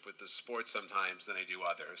relationship with the sport sometimes than I do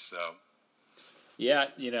others. So. Yeah,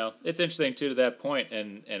 it's interesting too to that point,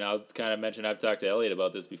 and I'll kind of mention, I've talked to Elliot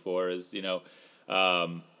about this before, is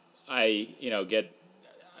I get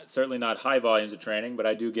certainly not high volumes of training, but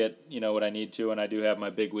I do get what I need to, and I do have my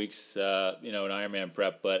big weeks in Ironman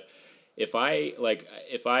prep. But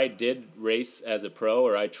if I did race as a pro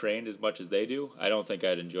or I trained as much as they do, I don't think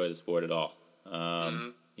I'd enjoy the sport at all.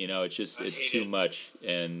 You know, it's too much,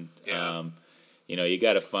 and you know, you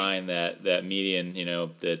got to find that median, you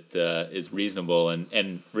know, that is reasonable,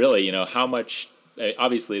 and really, you know, how much.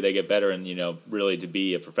 Obviously, they get better, and you know, really, to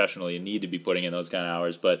be a professional, you need to be putting in those kind of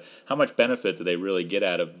hours. But how much benefit do they really get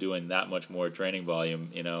out of doing that much more training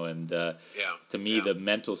volume? You know, and to me, the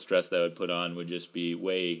mental stress that would put on would just be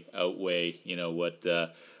outweigh, you know, what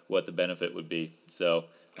the benefit would be. So,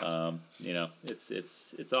 you know,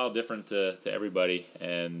 it's all different to everybody,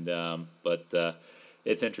 and but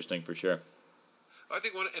it's interesting for sure. I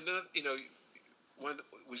think you know, one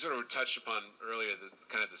we sort of touched upon earlier, the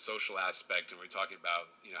kind of the social aspect, and we're talking about,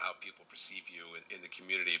 you know, how people perceive you in the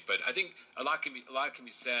community. But I think a lot can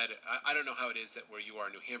be said. I don't know how it is that where you are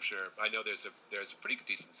in New Hampshire. I know there's a pretty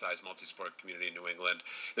decent sized multi-sport community in New England.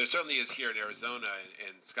 There certainly is here in Arizona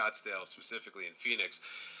and Scottsdale, specifically in Phoenix.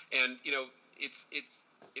 And you know,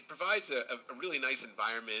 it provides a really nice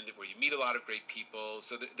environment where you meet a lot of great people.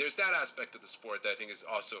 So there's that aspect of the sport that I think is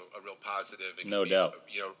also a real positive. And no doubt.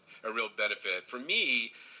 You know, a real benefit. For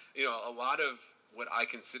me, you know, a lot of what I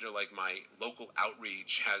consider like my local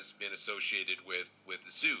outreach has been associated with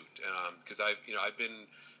Zoot, because I've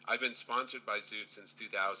been sponsored by Zoot since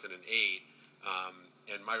 2008,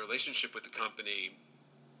 and my relationship with the company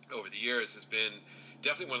over the years has been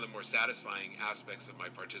definitely one of the more satisfying aspects of my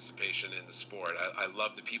participation in the sport. I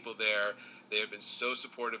love the people there. They have been so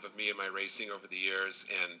supportive of me and my racing over the years.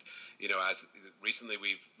 And, you know, as recently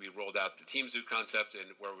we rolled out the Team Zoot concept, and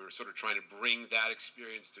where we were sort of trying to bring that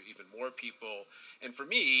experience to even more people. And for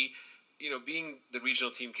me, you know, being the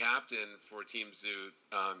regional team captain for Team Zoot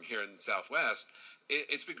here in the Southwest,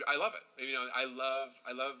 I love it. You know, I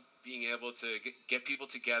love being able to get people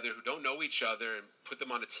together who don't know each other and put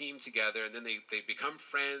them on a team together, and then they become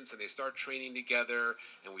friends and they start training together,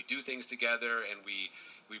 and we do things together, and we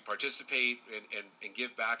participate and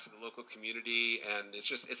give back to the local community, and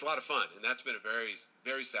it's a lot of fun, and that's been a very,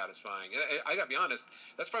 very satisfying. And I got to be honest,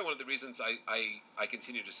 that's probably one of the reasons I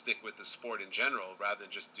continue to stick with the sport in general rather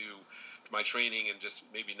than just do my training and just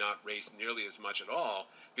maybe not race nearly as much at all,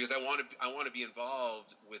 because I want to be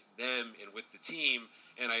involved with them and with the team,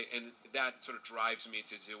 and that sort of drives me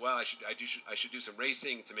to do, well, I should do some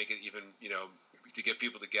racing to make it even, you know, to get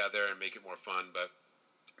people together and make it more fun. But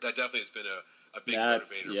that definitely has been a big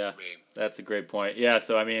motivator for me. That's a great point. Yeah,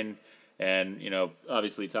 so I mean, and you know,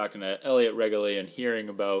 obviously talking to Elliot regularly and hearing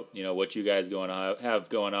about, you know, what you guys have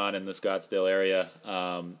going on in the Scottsdale area,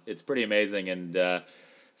 it's pretty amazing, and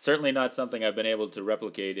certainly not something I've been able to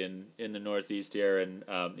replicate in the Northeast here. And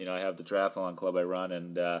you know, I have the triathlon club I run,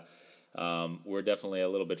 and we're definitely a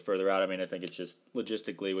little bit further out. I mean, I think it's just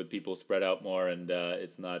logistically with people spread out more, and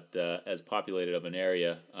it's not as populated of an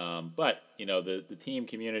area. But you know, the team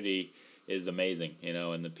community is amazing, you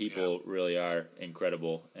know, and the people really are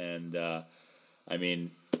incredible. And I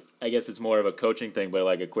mean, I guess it's more of a coaching thing, but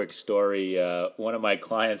like a quick story. One of my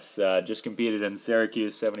clients just competed in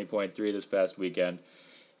Syracuse 70.3 this past weekend.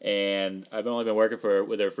 And I've only been working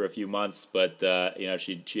with her for a few months, but you know,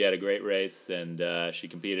 she had a great race, and she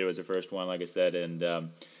competed. It was her first one, like I said, and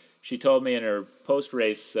she told me in her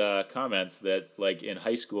post-race comments that, like, in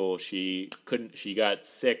high school she got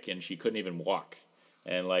sick and she couldn't even walk,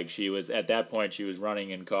 and like she was at that point she was running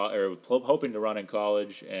in hoping to run in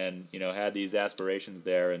college, and you know, had these aspirations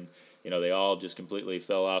there, and you know, they all just completely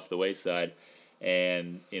fell off the wayside.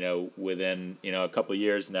 And you know, within, you know, a couple of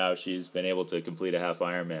years now, she's been able to complete a half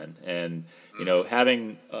Ironman. And you know,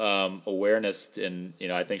 having awareness, and you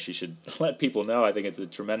know, I think she should let people know. I think it's a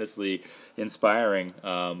tremendously inspiring.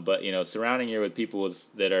 But you know, surrounding her with people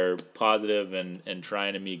that are positive and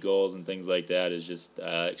trying to meet goals and things like that is just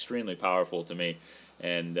extremely powerful to me.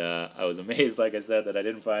 And I was amazed, like I said, that I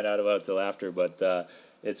didn't find out about it till after. But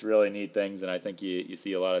it's really neat things, and I think you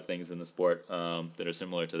see a lot of things in the sport that are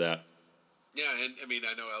similar to that. Yeah, and I mean,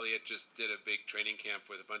 I know Elliot just did a big training camp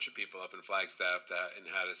with a bunch of people up in Flagstaff and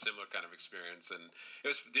had a similar kind of experience. And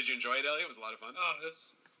did you enjoy it, Elliot? It was a lot of fun. Oh,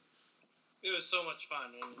 it was so much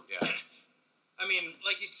fun. And yeah, I mean,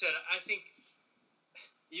 like you said, I think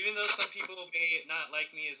even though some people may not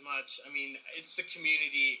like me as much, I mean, it's the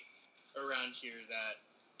community around here that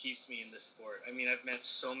keeps me in the sport. I mean, I've met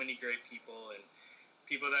so many great people, and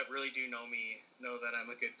people that really do know me know that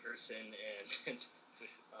I'm a good person, and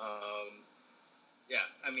yeah,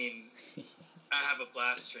 I mean, I have a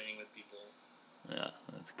blast training with people. Yeah,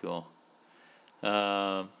 that's cool.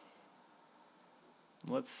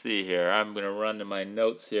 Let's see here. I'm going to run to my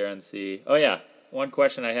notes here and see. Oh, yeah. One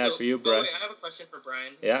question I had for you, Brian. Wait, I have a question for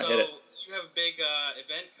Brian. Yeah, so hit it. You have a big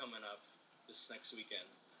event coming up this next weekend.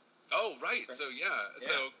 Oh, right. So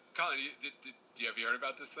so Colin, have you heard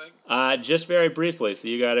about this thing? Just very briefly. So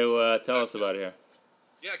you got to tell us about it here.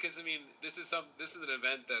 Yeah, because I mean, this is an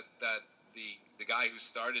event that the guy who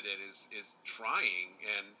started it is trying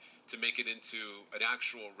and to make it into an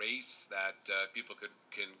actual race that people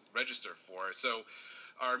can register for. So,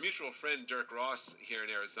 our mutual friend Dirk Ross here in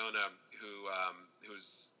Arizona, who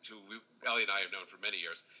Ellie and I have known for many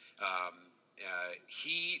years.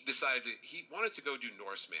 He decided he wanted to go do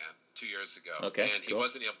Norseman 2 years ago, and he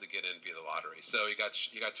wasn't able to get in via the lottery. So he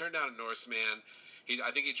got turned down in Norseman.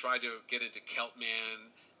 I think he tried to get into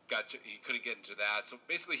Keltman. He couldn't get into that. So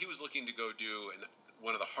basically, he was looking to go do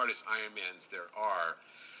one of the hardest Ironmans there are.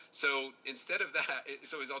 So instead of that,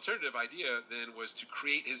 so his alternative idea then was to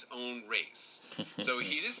create his own race. So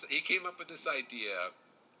he came up with this idea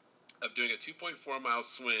of doing a 2.4 mile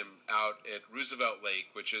swim out at Roosevelt Lake,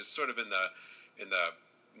 which is sort of in the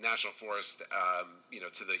national forest,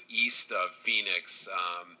 to the east of Phoenix.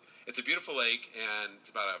 It's a beautiful lake, and it's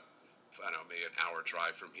about maybe an hour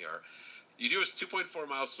drive from here. You do a 2.4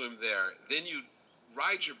 mile swim there, then you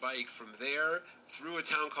ride your bike from there through a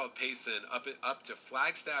town called Payson up to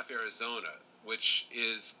Flagstaff, Arizona, which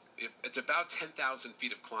it's about 10,000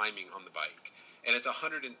 feet of climbing on the bike, and it's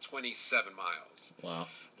 127 miles. Wow.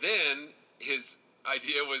 Then his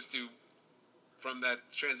idea was to, from that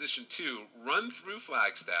transition run through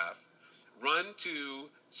Flagstaff, run to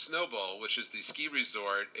Snowball, which is the ski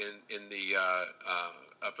resort in the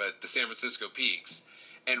up at the San Francisco Peaks,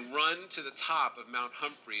 and run to the top of Mount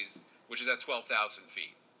Humphreys, which is at 12,000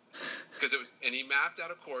 feet. And he mapped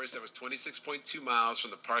out a course that was 26.2 miles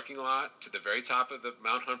from the parking lot to the very top of the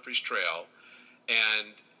Mount Humphreys Trail.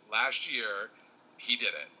 And last year, he did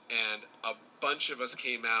it. And a bunch of us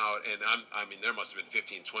came out, and there must have been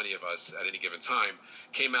 15, 20 of us at any given time,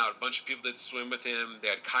 came out. A bunch of people did swim with him. They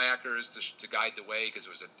had kayakers to guide the way because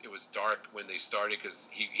it was dark when they started because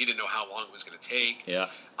he didn't know how long it was going to take. Yeah.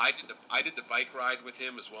 I did the bike ride with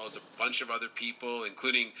him as well as a bunch of other people,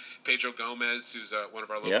 including Pedro Gomez, who's one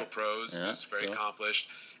of our local pros, who's very accomplished.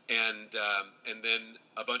 And then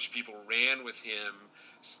a bunch of people ran with him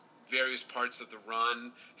various parts of the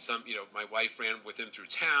run. My wife ran with him through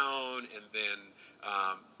town, and then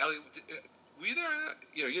Ellie, were you there?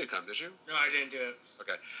 You didn't come, did you? No, I didn't do it.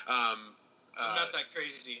 Okay. I'm not that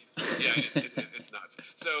crazy. Yeah, it's nuts.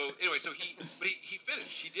 So anyway, he finished.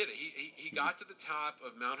 He did it. He got to the top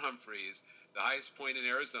of Mount Humphreys, the highest point in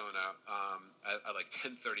Arizona, at like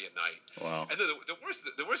 10:30 at night. Wow. And then the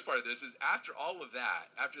worst part of this is after all of that,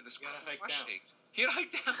 after this crushing. He had to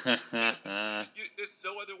hike down. There's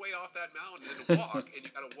no other way off that mountain than to walk, and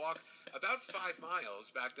you got to walk about 5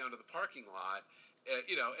 miles back down to the parking lot. And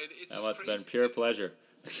it's that must have been pure pleasure.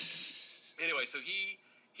 Anyway, so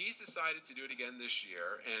he's decided to do it again this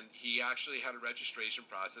year, and he actually had a registration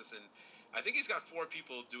process, and I think he's got 4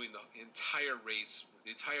 people doing the entire race,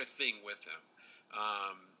 the entire thing with him.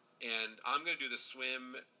 And I'm going to do the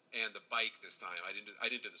swim and the bike this time. I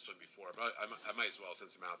didn't do the swim before, but I might as well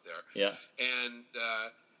since I'm out there. Yeah. And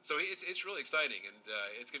so it's really exciting, and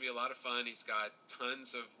it's gonna be a lot of fun. He's got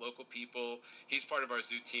tons of local people. He's part of our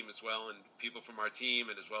zoo team as well, and people from our team,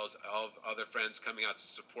 and as well as all other friends coming out to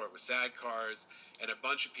support with SAG cars, and a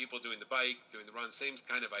bunch of people doing the bike, doing the run. Same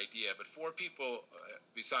kind of idea, but 4 people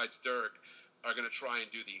besides Dirk are gonna try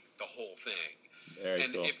and do the whole thing. Very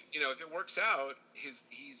and cool. if it works out,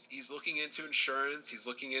 he's looking into insurance. He's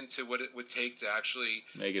looking into what it would take to actually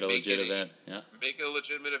make it a legit event. Yeah. Make it a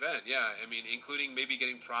legitimate event. Yeah. I mean, including maybe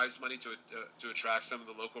getting prize money to attract some of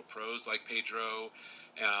the local pros like Pedro,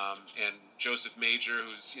 and Joseph Major,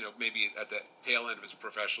 who's maybe at the tail end of his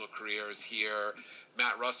professional career, is here.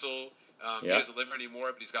 Matt Russell. He doesn't live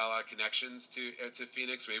anymore, but he's got a lot of connections to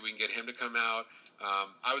Phoenix. Maybe we can get him to come out.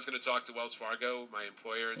 I was going to talk to Wells Fargo, my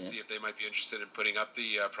employer, and see if they might be interested in putting up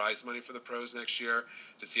the prize money for the pros next year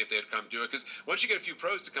to see if they'd come do it. Because once you get a few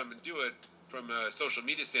pros to come and do it, from a social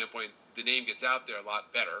media standpoint, the name gets out there a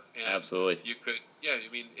lot better. And absolutely. You could,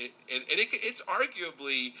 it's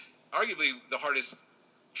arguably the hardest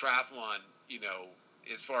triathlon,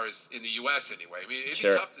 as far as in the U.S. anyway. I mean, it'd be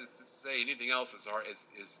tough to say anything else is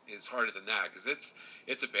harder than that because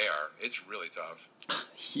it's a bear. It's really tough.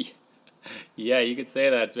 Yeah, you could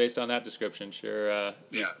say that based on that description. Sure,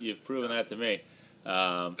 you've proven that to me.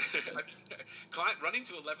 Running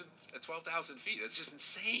to 12,000 feet, that's just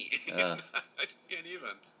insane. I just can't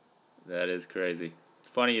even. That is crazy. It's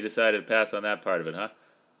funny you decided to pass on that part of it, huh?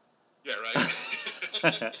 Yeah, right.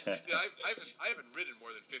 I haven't ridden more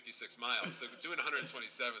than 56 miles, so doing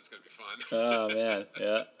 127 is going to be fun. Oh, man,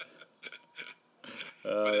 yeah.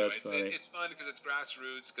 But anyway, that's funny. It's fun because it's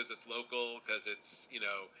grassroots, because it's local, because it's,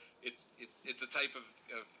 it's the type of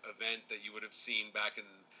event that you would have seen back in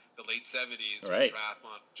the late 70s when Right.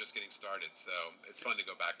 triathlon just getting started. So it's fun to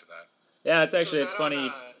go back to that. Yeah, it's So actually, is it's that on,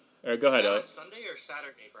 funny. Or go ahead, is that Elliot. on Sunday or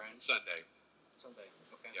Saturday, Brian? Sunday. Sunday.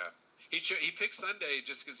 Okay. Yeah. He picked Sunday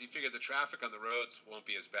just because he figured the traffic on the roads won't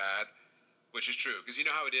be as bad, which is true. Because you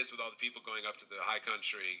know how it is with all the people going up to the high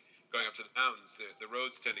country, going up to the mountains. The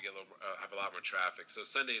roads tend to get have a lot more traffic. So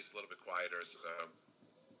Sunday is a little bit quieter. So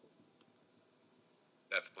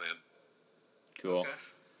that's the plan. Cool. Okay.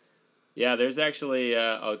 Yeah, there's actually,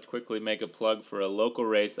 I'll quickly make a plug for a local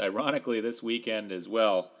race, ironically, this weekend as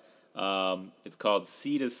well. It's called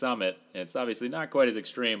Sea to Summit, and it's obviously not quite as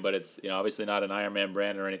extreme, but it's obviously not an Ironman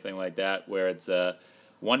brand or anything like that, where it's a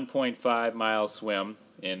 1.5 mile swim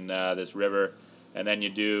in this river, and then you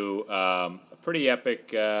do a pretty epic,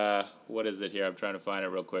 what is it here? I'm trying to find it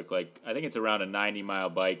real quick. Like, I think it's around a 90-mile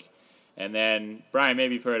bike. And then, Brian,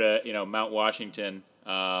 maybe you've heard of, Mount Washington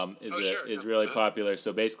is really popular.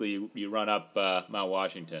 So basically, you run up Mount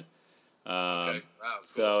Washington. Okay. Wow. Cool.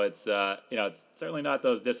 So it's it's certainly not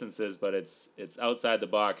those distances, but it's outside the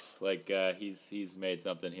box. Like he's made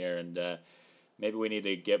something here, and maybe we need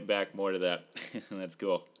to get back more to that. That's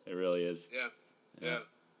cool. It really is. Yeah.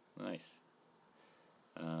 Nice.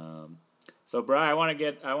 So, Brian, I want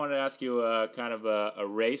to ask you kind of a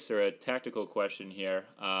race or a tactical question here.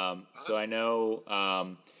 So I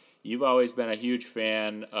know you've always been a huge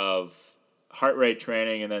fan of heart rate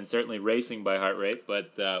training and then certainly racing by heart rate,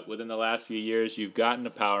 but within the last few years, you've gotten a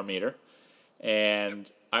power meter,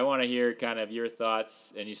 and I want to hear kind of your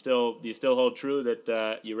thoughts. And do you still hold true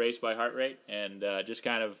that you race by heart rate, and just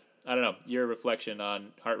kind of, I don't know, your reflection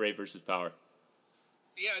on heart rate versus power.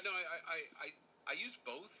 Yeah, no, I use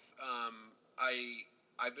both.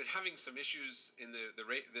 I've been having some issues in the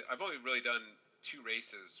race. I've only really done 2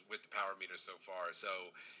 races with the power meter so far. So,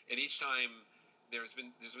 and each time there's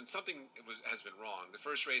been something has been wrong. The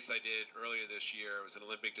first race I did earlier this year was an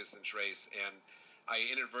Olympic distance race, and I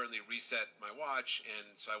inadvertently reset my watch, and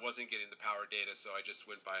so I wasn't getting the power data. So I just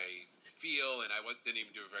went by feel, and I didn't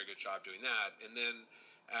even do a very good job doing that. And then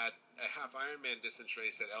at a half Ironman distance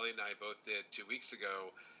race that Elliot and I both did 2 weeks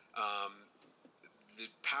ago,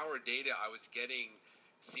 the power data I was getting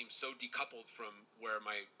seemed so decoupled from where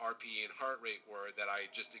my RPE and heart rate were that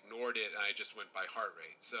I just ignored it, and I just went by heart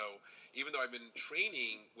rate. So even though I've been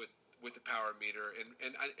training with the power meter,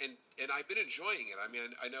 and I've been enjoying it. I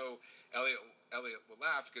mean, I know Elliot will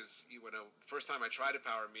laugh because first time I tried a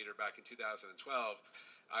power meter back in 2012,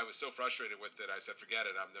 I was so frustrated with it. I said, forget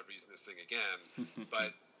it. I'm never using this thing again.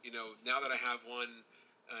 But now that I have one,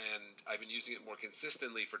 and I've been using it more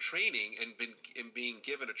consistently for training, and being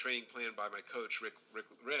given a training plan by my coach Rick,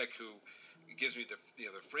 who gives me the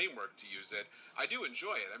framework to use it. I do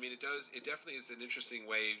enjoy it. I mean, it definitely is an interesting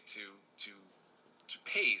way to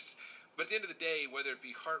pace. But at the end of the day, whether it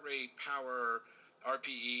be heart rate, power,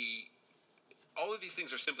 RPE, all of these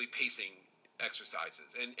things are simply pacing exercises,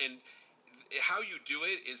 and how you do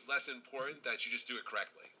it is less important that you just do it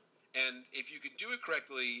correctly. And if you can do it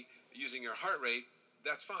correctly using your heart rate,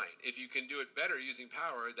 that's fine. If you can do it better using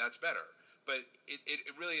power, that's better. But it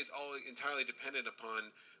really is all entirely dependent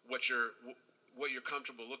upon what you're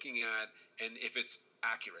comfortable looking at, and if it's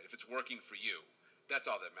accurate, if it's working for you. That's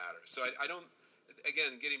all that matters. So I don't,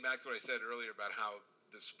 again, getting back to what I said earlier about how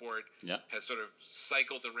the sport has sort of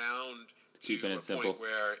cycled around to a point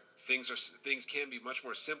where things can be much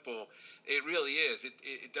more simple. It really is.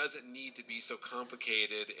 It doesn't need to be so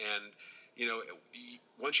complicated, and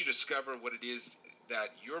once you discover what it is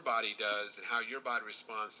that your body does and how your body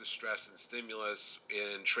responds to stress and stimulus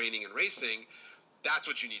in training and racing, that's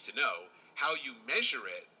what you need to know. How you measure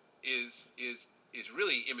it is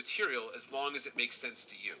really immaterial as long as it makes sense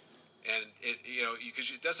to you. And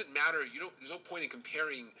because it doesn't matter. There's no point in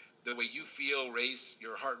comparing the way you feel, race,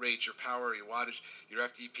 your heart rate, your power, your wattage, your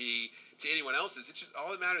FTP to anyone else's. It's just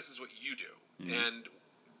all that matters is what you do. Mm-hmm. And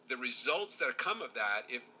the results that come of that,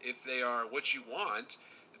 if they are what you want,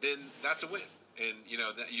 then that's a win. And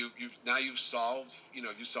that you've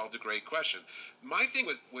solved a great question. My thing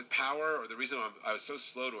with power, or the reason I was so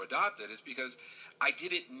slow to adopt it, is because I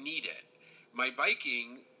didn't need it. My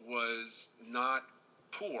biking was not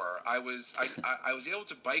poor. I was able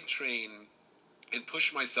to bike train and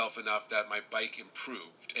push myself enough that my bike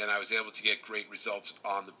improved, and I was able to get great results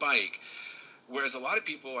on the bike. Whereas a lot of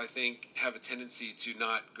people, I think, have a tendency to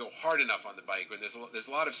not go hard enough on the bike. When there's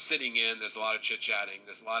a lot of sitting in, there's a lot of chit-chatting,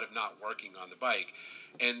 there's a lot of not working on the bike.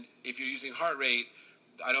 And if you're using heart rate,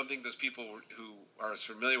 I don't think those people who are as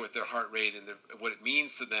familiar with their heart rate and what it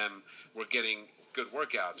means to them were getting good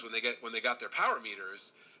workouts. When they got their power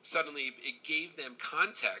meters, suddenly it gave them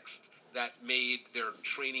context that made their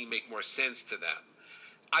training make more sense to them.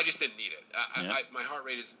 I just didn't need it. My heart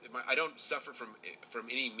rate is. I don't suffer from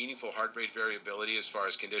any meaningful heart rate variability as far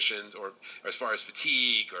as conditions or as far as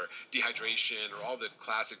fatigue or dehydration or all the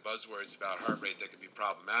classic buzzwords about heart rate that can be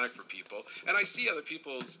problematic for people. And I see other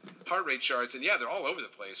people's heart rate charts, and yeah, they're all over the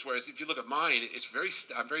place. Whereas if you look at mine,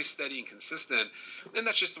 I'm very steady and consistent, and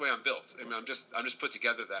that's just the way I'm built. I mean, I'm just put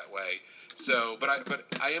together that way. So, but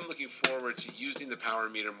I am looking forward to using the power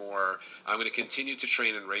meter more. I'm going to continue to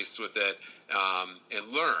train and race with it, and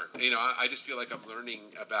learn. I just feel like I'm learning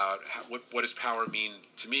about what does power mean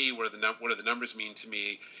to me. What do the numbers mean to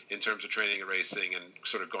me in terms of training and racing, and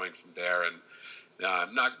sort of going from there. And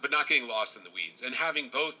not getting lost in the weeds, and having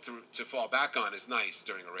both to fall back on is nice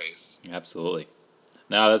during a race. Absolutely.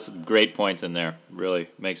 No, that's great points in there. Really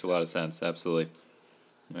makes a lot of sense. Absolutely.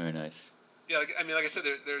 Very nice. Yeah, like I said,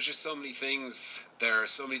 there's just so many things. There are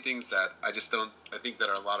so many things that I think that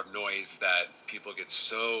are a lot of noise that people get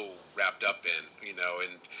so wrapped up in,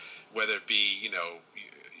 and whether it be,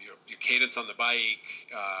 your cadence on the bike,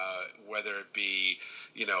 whether it be,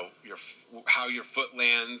 how your foot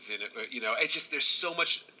lands, and it's just there's so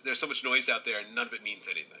much noise out there, and none of it means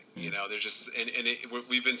anything. There's just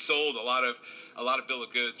we've been sold a lot of bill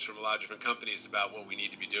of goods from a lot of different companies about what we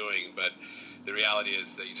need to be doing, but the reality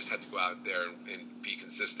is that you just have to go out there and be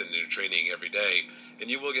consistent in your training every day, and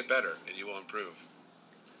you will get better and you will improve.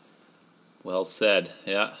 Well said.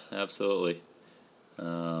 Yeah, absolutely.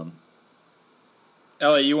 Elliot,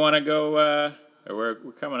 you want to go? We're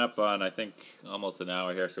coming up on, I think, almost an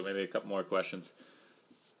hour here, so maybe a couple more questions.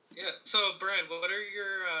 Yeah. So, Brian, what are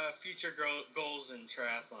your future goals in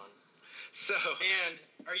triathlon? So, and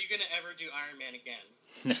are you going to ever do Ironman again?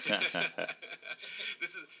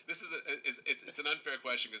 It's an unfair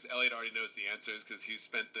question because Elliot already knows the answers because he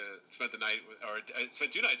spent the night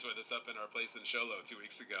spent 2 nights with us up in our place in Show Low 2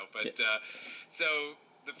 weeks ago. But so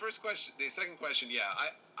the second question, yeah,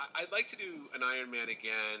 I'd like to do an Ironman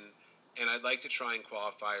again, and I'd like to try and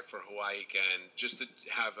qualify for Hawaii again, just to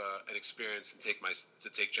have an experience and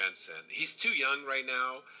take Jensen. He's too young right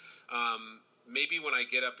now. Maybe when I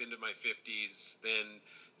get up into my 50s, then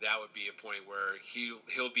that would be a point where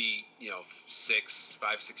he'll be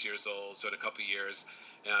 5, 6 years old. So in a couple of years,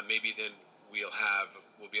 maybe then we'll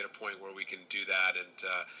be at a point where we can do that, and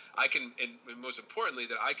I can, and most importantly,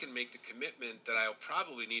 that I can make the commitment that I'll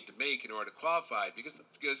probably need to make in order to qualify. Because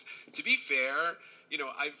to be fair,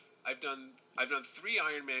 I've done 3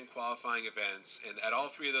 Ironman qualifying events, and at all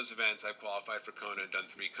 3 of those events, I've qualified for Kona and done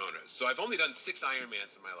 3 Konas. So I've only done 6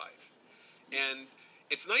 Ironmans in my life. And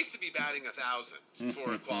it's nice to be batting 1,000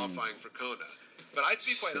 for qualifying for Kona. But I have to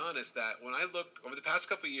be quite honest that when I look over the past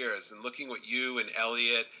couple of years and looking what you and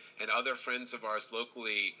Elliot and other friends of ours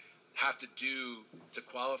locally have to do to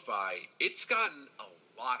qualify, it's gotten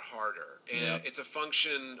a lot harder. And it's a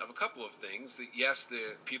function of a couple of things. That yes,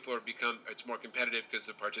 the people it's more competitive because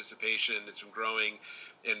the participation is from growing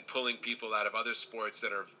and pulling people out of other sports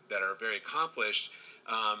that are very accomplished.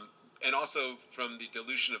 And also from the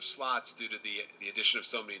dilution of slots due to the addition of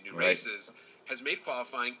so many new races has made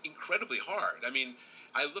qualifying incredibly hard. I mean,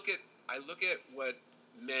 I look at what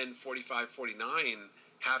men 45, 49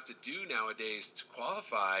 have to do nowadays to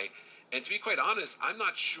qualify, and to be quite honest, I'm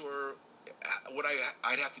not sure what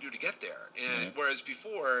I'd have to do to get there. And whereas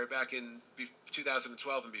before, back in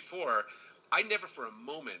 2012 and before, I never for a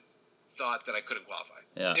moment thought that I couldn't qualify.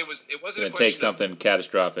 Yeah. It wasn't a question. It takes something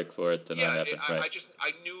catastrophic for it to not happen.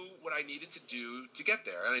 I knew what I needed to do to get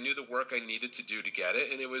there, and I knew the work I needed to do to get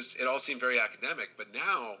it, and it all seemed very academic. But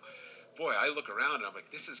now, boy, I look around and I'm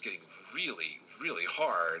like, this is getting really, really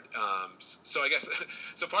hard. So I guess,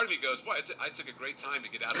 so part of me goes, boy, I took a great time to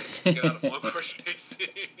get out of long course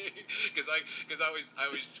racing, because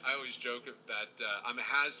I always joke that I'm a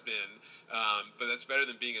has-been, but that's better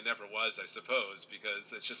than being a never was, I suppose,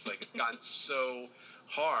 because it's just like gotten so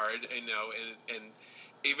hard, and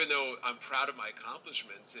even though I'm proud of my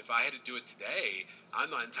accomplishments, if I had to do it today,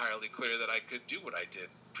 I'm not entirely clear that I could do what I did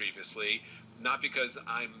previously. Not because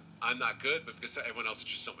I'm not good, but because everyone else is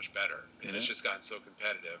just so much better, and it's just gotten so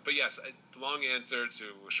competitive. But yes, long answer to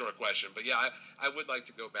a short question. But yeah, I would like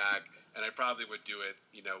to go back, and I probably would do it,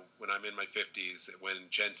 when I'm in my 50s, when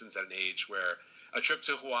Jensen's at an age where a trip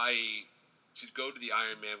to Hawaii to go to the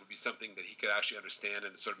Ironman would be something that he could actually understand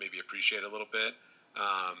and sort of maybe appreciate a little bit.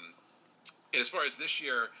 And as far as this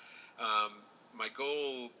year, my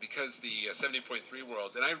goal, because the 70.3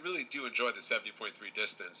 Worlds, and I really do enjoy the 70.3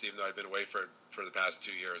 distance, even though I've been away for the past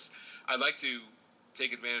 2 years, I'd like to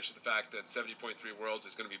take advantage of the fact that 70.3 Worlds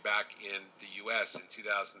is going to be back in the U.S. in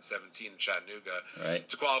 2017 in Chattanooga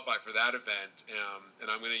to qualify for that event. And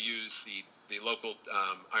I'm going to use the local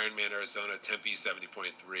Ironman Arizona Tempe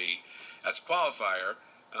 70.3 as a qualifier.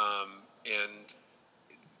 And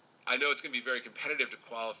I know it's going to be very competitive to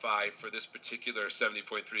qualify for this particular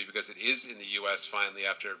 70.3 because it is in the U.S. finally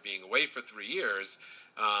after being away for 3 years.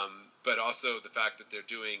 But also the fact that they're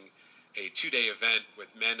doing a 2-day event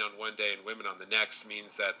with men on one day and women on the next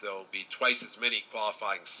means that there'll be twice as many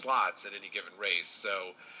qualifying slots at any given race.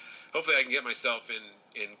 So hopefully I can get myself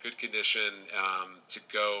in good condition to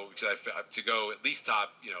go at least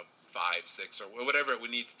top 5, 6 or whatever it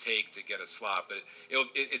would need to take to get a slot. But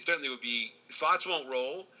it certainly would be, slots won't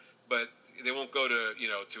roll, but they won't go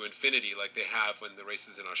to infinity like they have when the race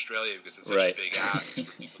is in Australia because it's such a big ask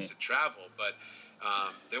for people to travel. But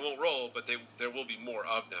they won't roll, but there will be more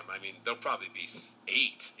of them. I mean, there'll probably be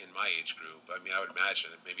 8 in my age group. I mean, I would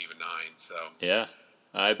imagine maybe even 9. So yeah,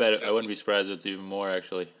 I bet I wouldn't be surprised if it's even more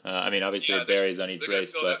actually. I mean, obviously it varies on each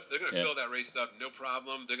race, but they're going to fill that race up, no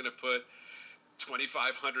problem. They're going to put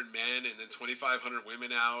 2,500 men and then 2,500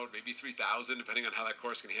 women out, maybe 3,000 depending on how that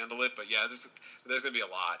course can handle it. But yeah, there's going to be a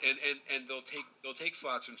lot, and they'll take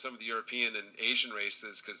slots from some of the European and Asian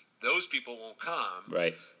races because those people won't come.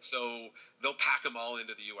 Right. So they'll pack them all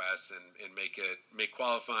into the U.S. and make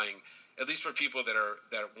qualifying, at least for people that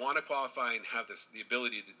want to qualify and have the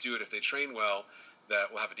ability to do it if they train well,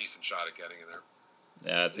 that will have a decent shot at getting in there.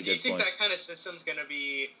 Yeah, that's a good point. Do you think that kind of system's going to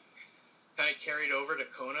be kind of carried over to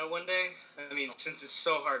Kona one day? I mean, since it's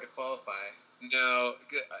so hard to qualify. No,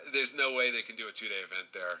 there's no way they can do a 2-day event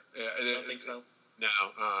there. I don't think so. No,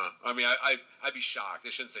 I mean, I'd be shocked. I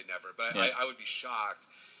shouldn't say never, but yeah. I would be shocked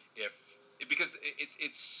because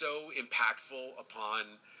it's so impactful upon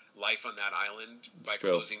life on that island by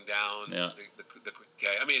closing down. Yeah.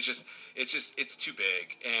 I mean, it's too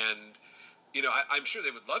big, and I'm sure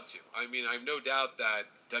they would love to. I mean, I have no doubt that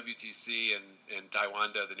WTC and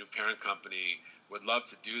Daewonda, the new parent company, would love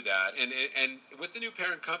to do that. And with the new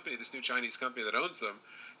parent company, this new Chinese company that owns them,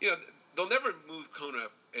 they'll never move Kona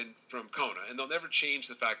from Kona, and they'll never change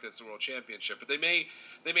the fact that it's a world championship. But they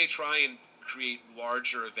may try and create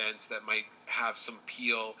larger events that might have some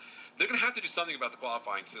appeal. They're going to have to do something about the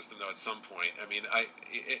qualifying system, though, at some point. I mean,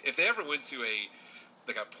 if they ever went to a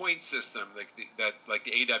point system like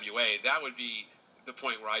the AWA, that would be the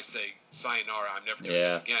point where I say, sayonara, I'm never doing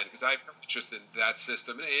this again, because I have no interest in that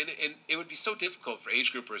system. And it would be so difficult for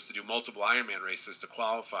age groupers to do multiple Ironman races to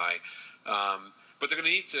qualify. But they're going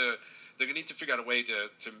to need to figure out a way to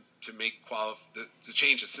make to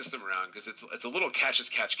change the system around, because it's a little catch as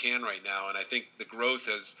catch can right now, and I think the growth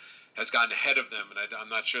has gotten ahead of them, and I'm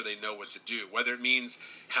not sure they know what to do. Whether it means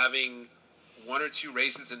having 1 or 2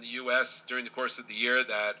 races in the U.S. during the course of the year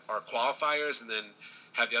that are qualifiers, and then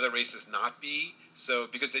have the other races not be. So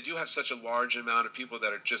because they do have such a large amount of people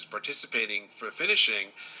that are just participating for finishing,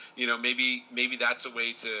 maybe that's a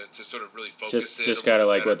way to sort of really focus it. Just kind of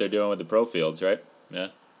like what they're doing with the pro fields, right? Yeah.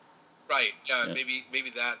 Right. Yeah.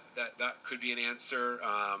 Maybe that could be an answer.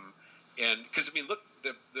 And because I mean, look,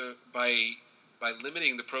 by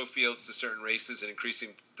limiting the pro fields to certain races and increasing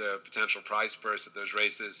the potential prize purse of those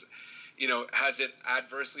races, has it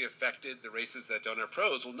adversely affected the races that don't have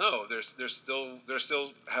pros? Well, no. There's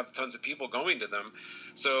still have tons of people going to them.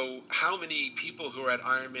 So how many people who are at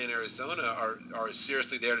Ironman Arizona are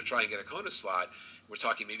seriously there to try and get a Kona slot? We're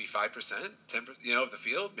talking maybe 5%, 10%, of the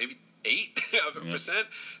field, maybe 8%.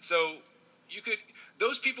 So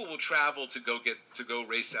those people will travel to go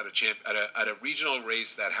race at a regional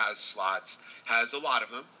race that has slots, has a lot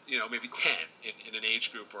of them, maybe 10 in an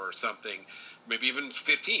age group or something, maybe even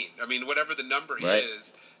 15. I mean, whatever the number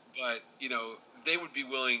is, but they would be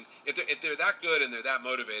willing, if they're that good and they're that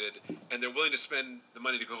motivated and they're willing to spend the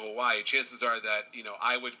money to go to Hawaii, chances are that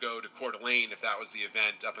I would go to Coeur d'Alene if that was the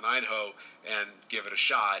event up in Idaho and give it a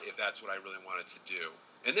shot if that's what I really wanted to do.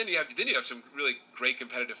 And then you have some really great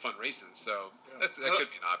competitive fun races. So that could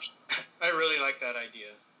be an option. I really like that idea.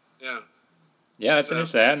 Yeah. Yeah, that's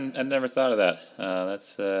interesting. I'd never thought of that.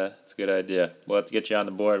 That's a good idea. We'll have to get you on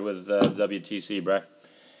the board with WTC, Bri.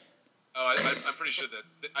 Oh, I'm pretty sure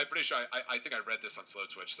I think I read this on Slow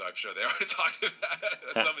Twitch, so I'm sure they already talked about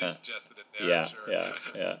it. Somebody suggested it there. Yeah, I'm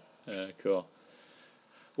sure. yeah. Cool.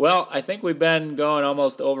 Well, I think we've been going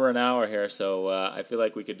almost over an hour here, so I feel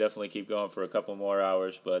like we could definitely keep going for a couple more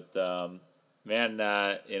hours. But, man,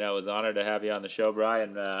 it was an honor to have you on the show,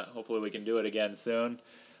 Brian. Hopefully we can do it again soon.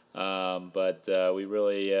 But we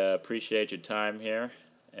really appreciate your time here,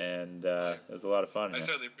 and it was a lot of fun. I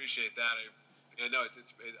certainly appreciate that.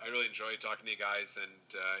 I really enjoy talking to you guys, and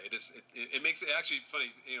it makes it actually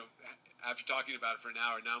funny. after talking about it for an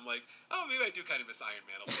hour. Now I'm like, oh, maybe I do kind of miss Iron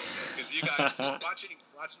Man a little bit, because you guys watching,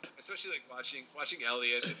 especially like watching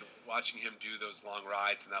Elliot and watching him do those long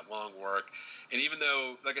rides and that long work. And even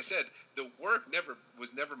though, like I said, the work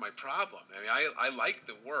was never my problem. I mean, I like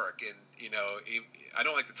the work, and I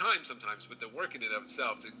don't like the time sometimes, but the work in and of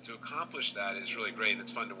itself to accomplish that is really great, and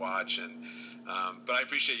it's fun to watch. And but I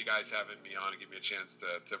appreciate you guys having me on and giving me a chance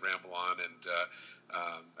to ramble on. And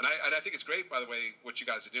I think it's great, by the way, what you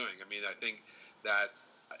guys are doing. I mean, I think that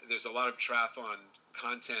there's a lot of triathlon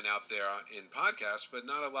content out there in podcasts, but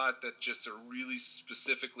not a lot that just are really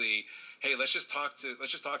specifically, hey, let's just talk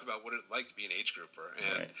about what it's like to be an age grouper,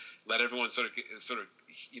 and let everyone sort of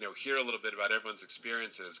hear a little bit about everyone's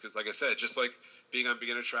experiences. Because, like I said, just like being on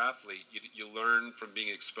Beginner Triathlete, you learn from being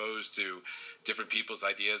exposed to different people's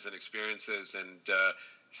ideas and experiences, and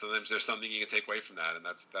sometimes there's something you can take away from that, and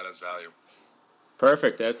that has value.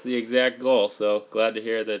 Perfect. That's the exact goal. So glad to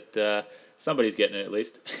hear that somebody's getting it at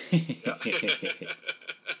least. No, I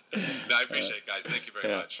appreciate it, guys. Thank you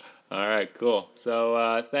very much. All right, cool.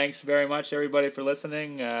 So thanks very much, everybody, for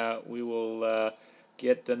listening. We will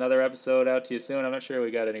get another episode out to you soon. I'm not sure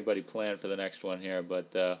we got anybody planned for the next one here,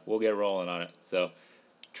 but we'll get rolling on it. So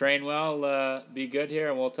train well, be good here,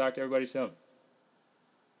 and we'll talk to everybody soon.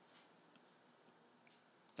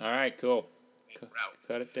 All right, cool.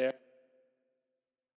 Cut it there.